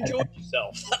as you've enjoyed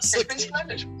yourself, It's been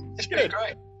splendid. It's been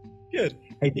great. Good.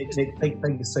 Hey, Nick,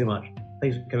 thank you so much.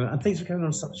 Thanks for coming, and thanks for coming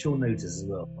on such short notice as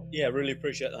well. Yeah, really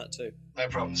appreciate that too. No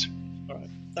problems. All right.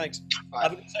 Thanks. Right.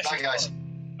 Have a good session. Bye, guys.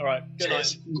 All right. Good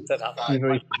Cheers. night. Bye. You're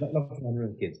very lovely to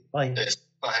have kids. Bye. Cheers.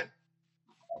 Bye.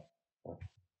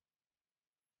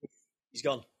 He's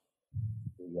gone.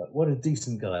 What a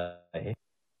decent guy.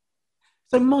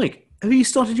 So, Mike, have you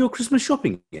started your Christmas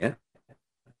shopping yet?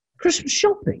 Christmas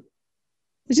shopping?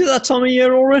 Is it that time of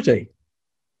year already?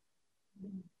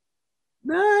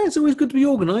 No, it's always good to be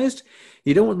organised.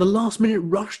 You don't want the last-minute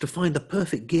rush to find the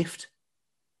perfect gift.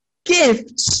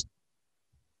 Gifts?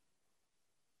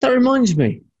 That reminds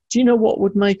me. Do you know what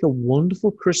would make a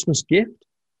wonderful Christmas gift?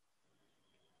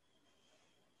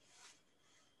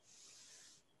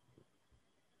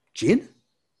 Gin?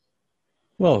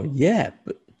 Well, yeah,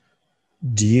 but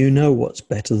do you know what's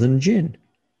better than gin?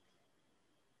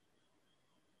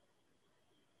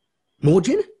 More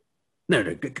gin?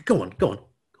 No, go on.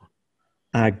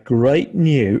 Our great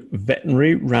new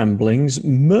Veterinary Ramblings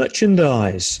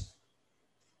merchandise.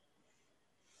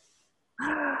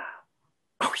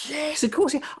 Oh, yes, of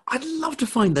course. Yeah. I'd love to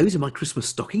find those in my Christmas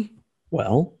stocking.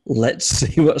 Well, let's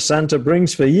see what Santa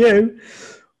brings for you.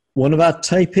 One of our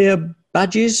tapir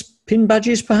badges, pin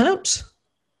badges, perhaps?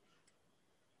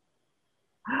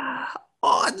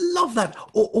 Oh, I'd love that.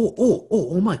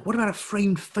 Or, Mike, what about a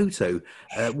framed photo?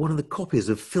 One of the copies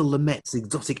of Phil Lamette's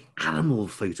exotic animal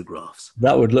photographs.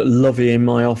 That would look lovely in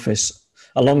my office,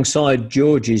 alongside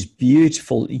George's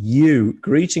beautiful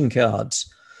greeting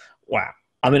cards. Wow.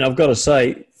 I mean, I've got to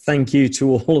say, thank you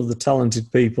to all of the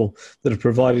talented people that have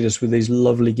provided us with these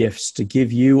lovely gifts to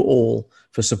give you all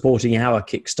for supporting our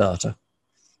Kickstarter.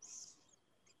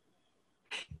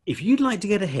 If you'd like to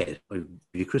get ahead of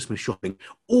your Christmas shopping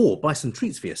or buy some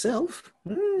treats for yourself,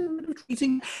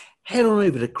 treating, head on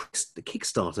over to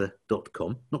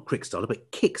Kickstarter.com, not Crickstarter,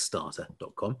 but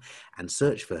Kickstarter.com, and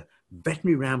search for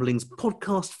Veterinary Ramblings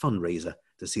Podcast Fundraiser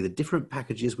to see the different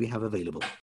packages we have available.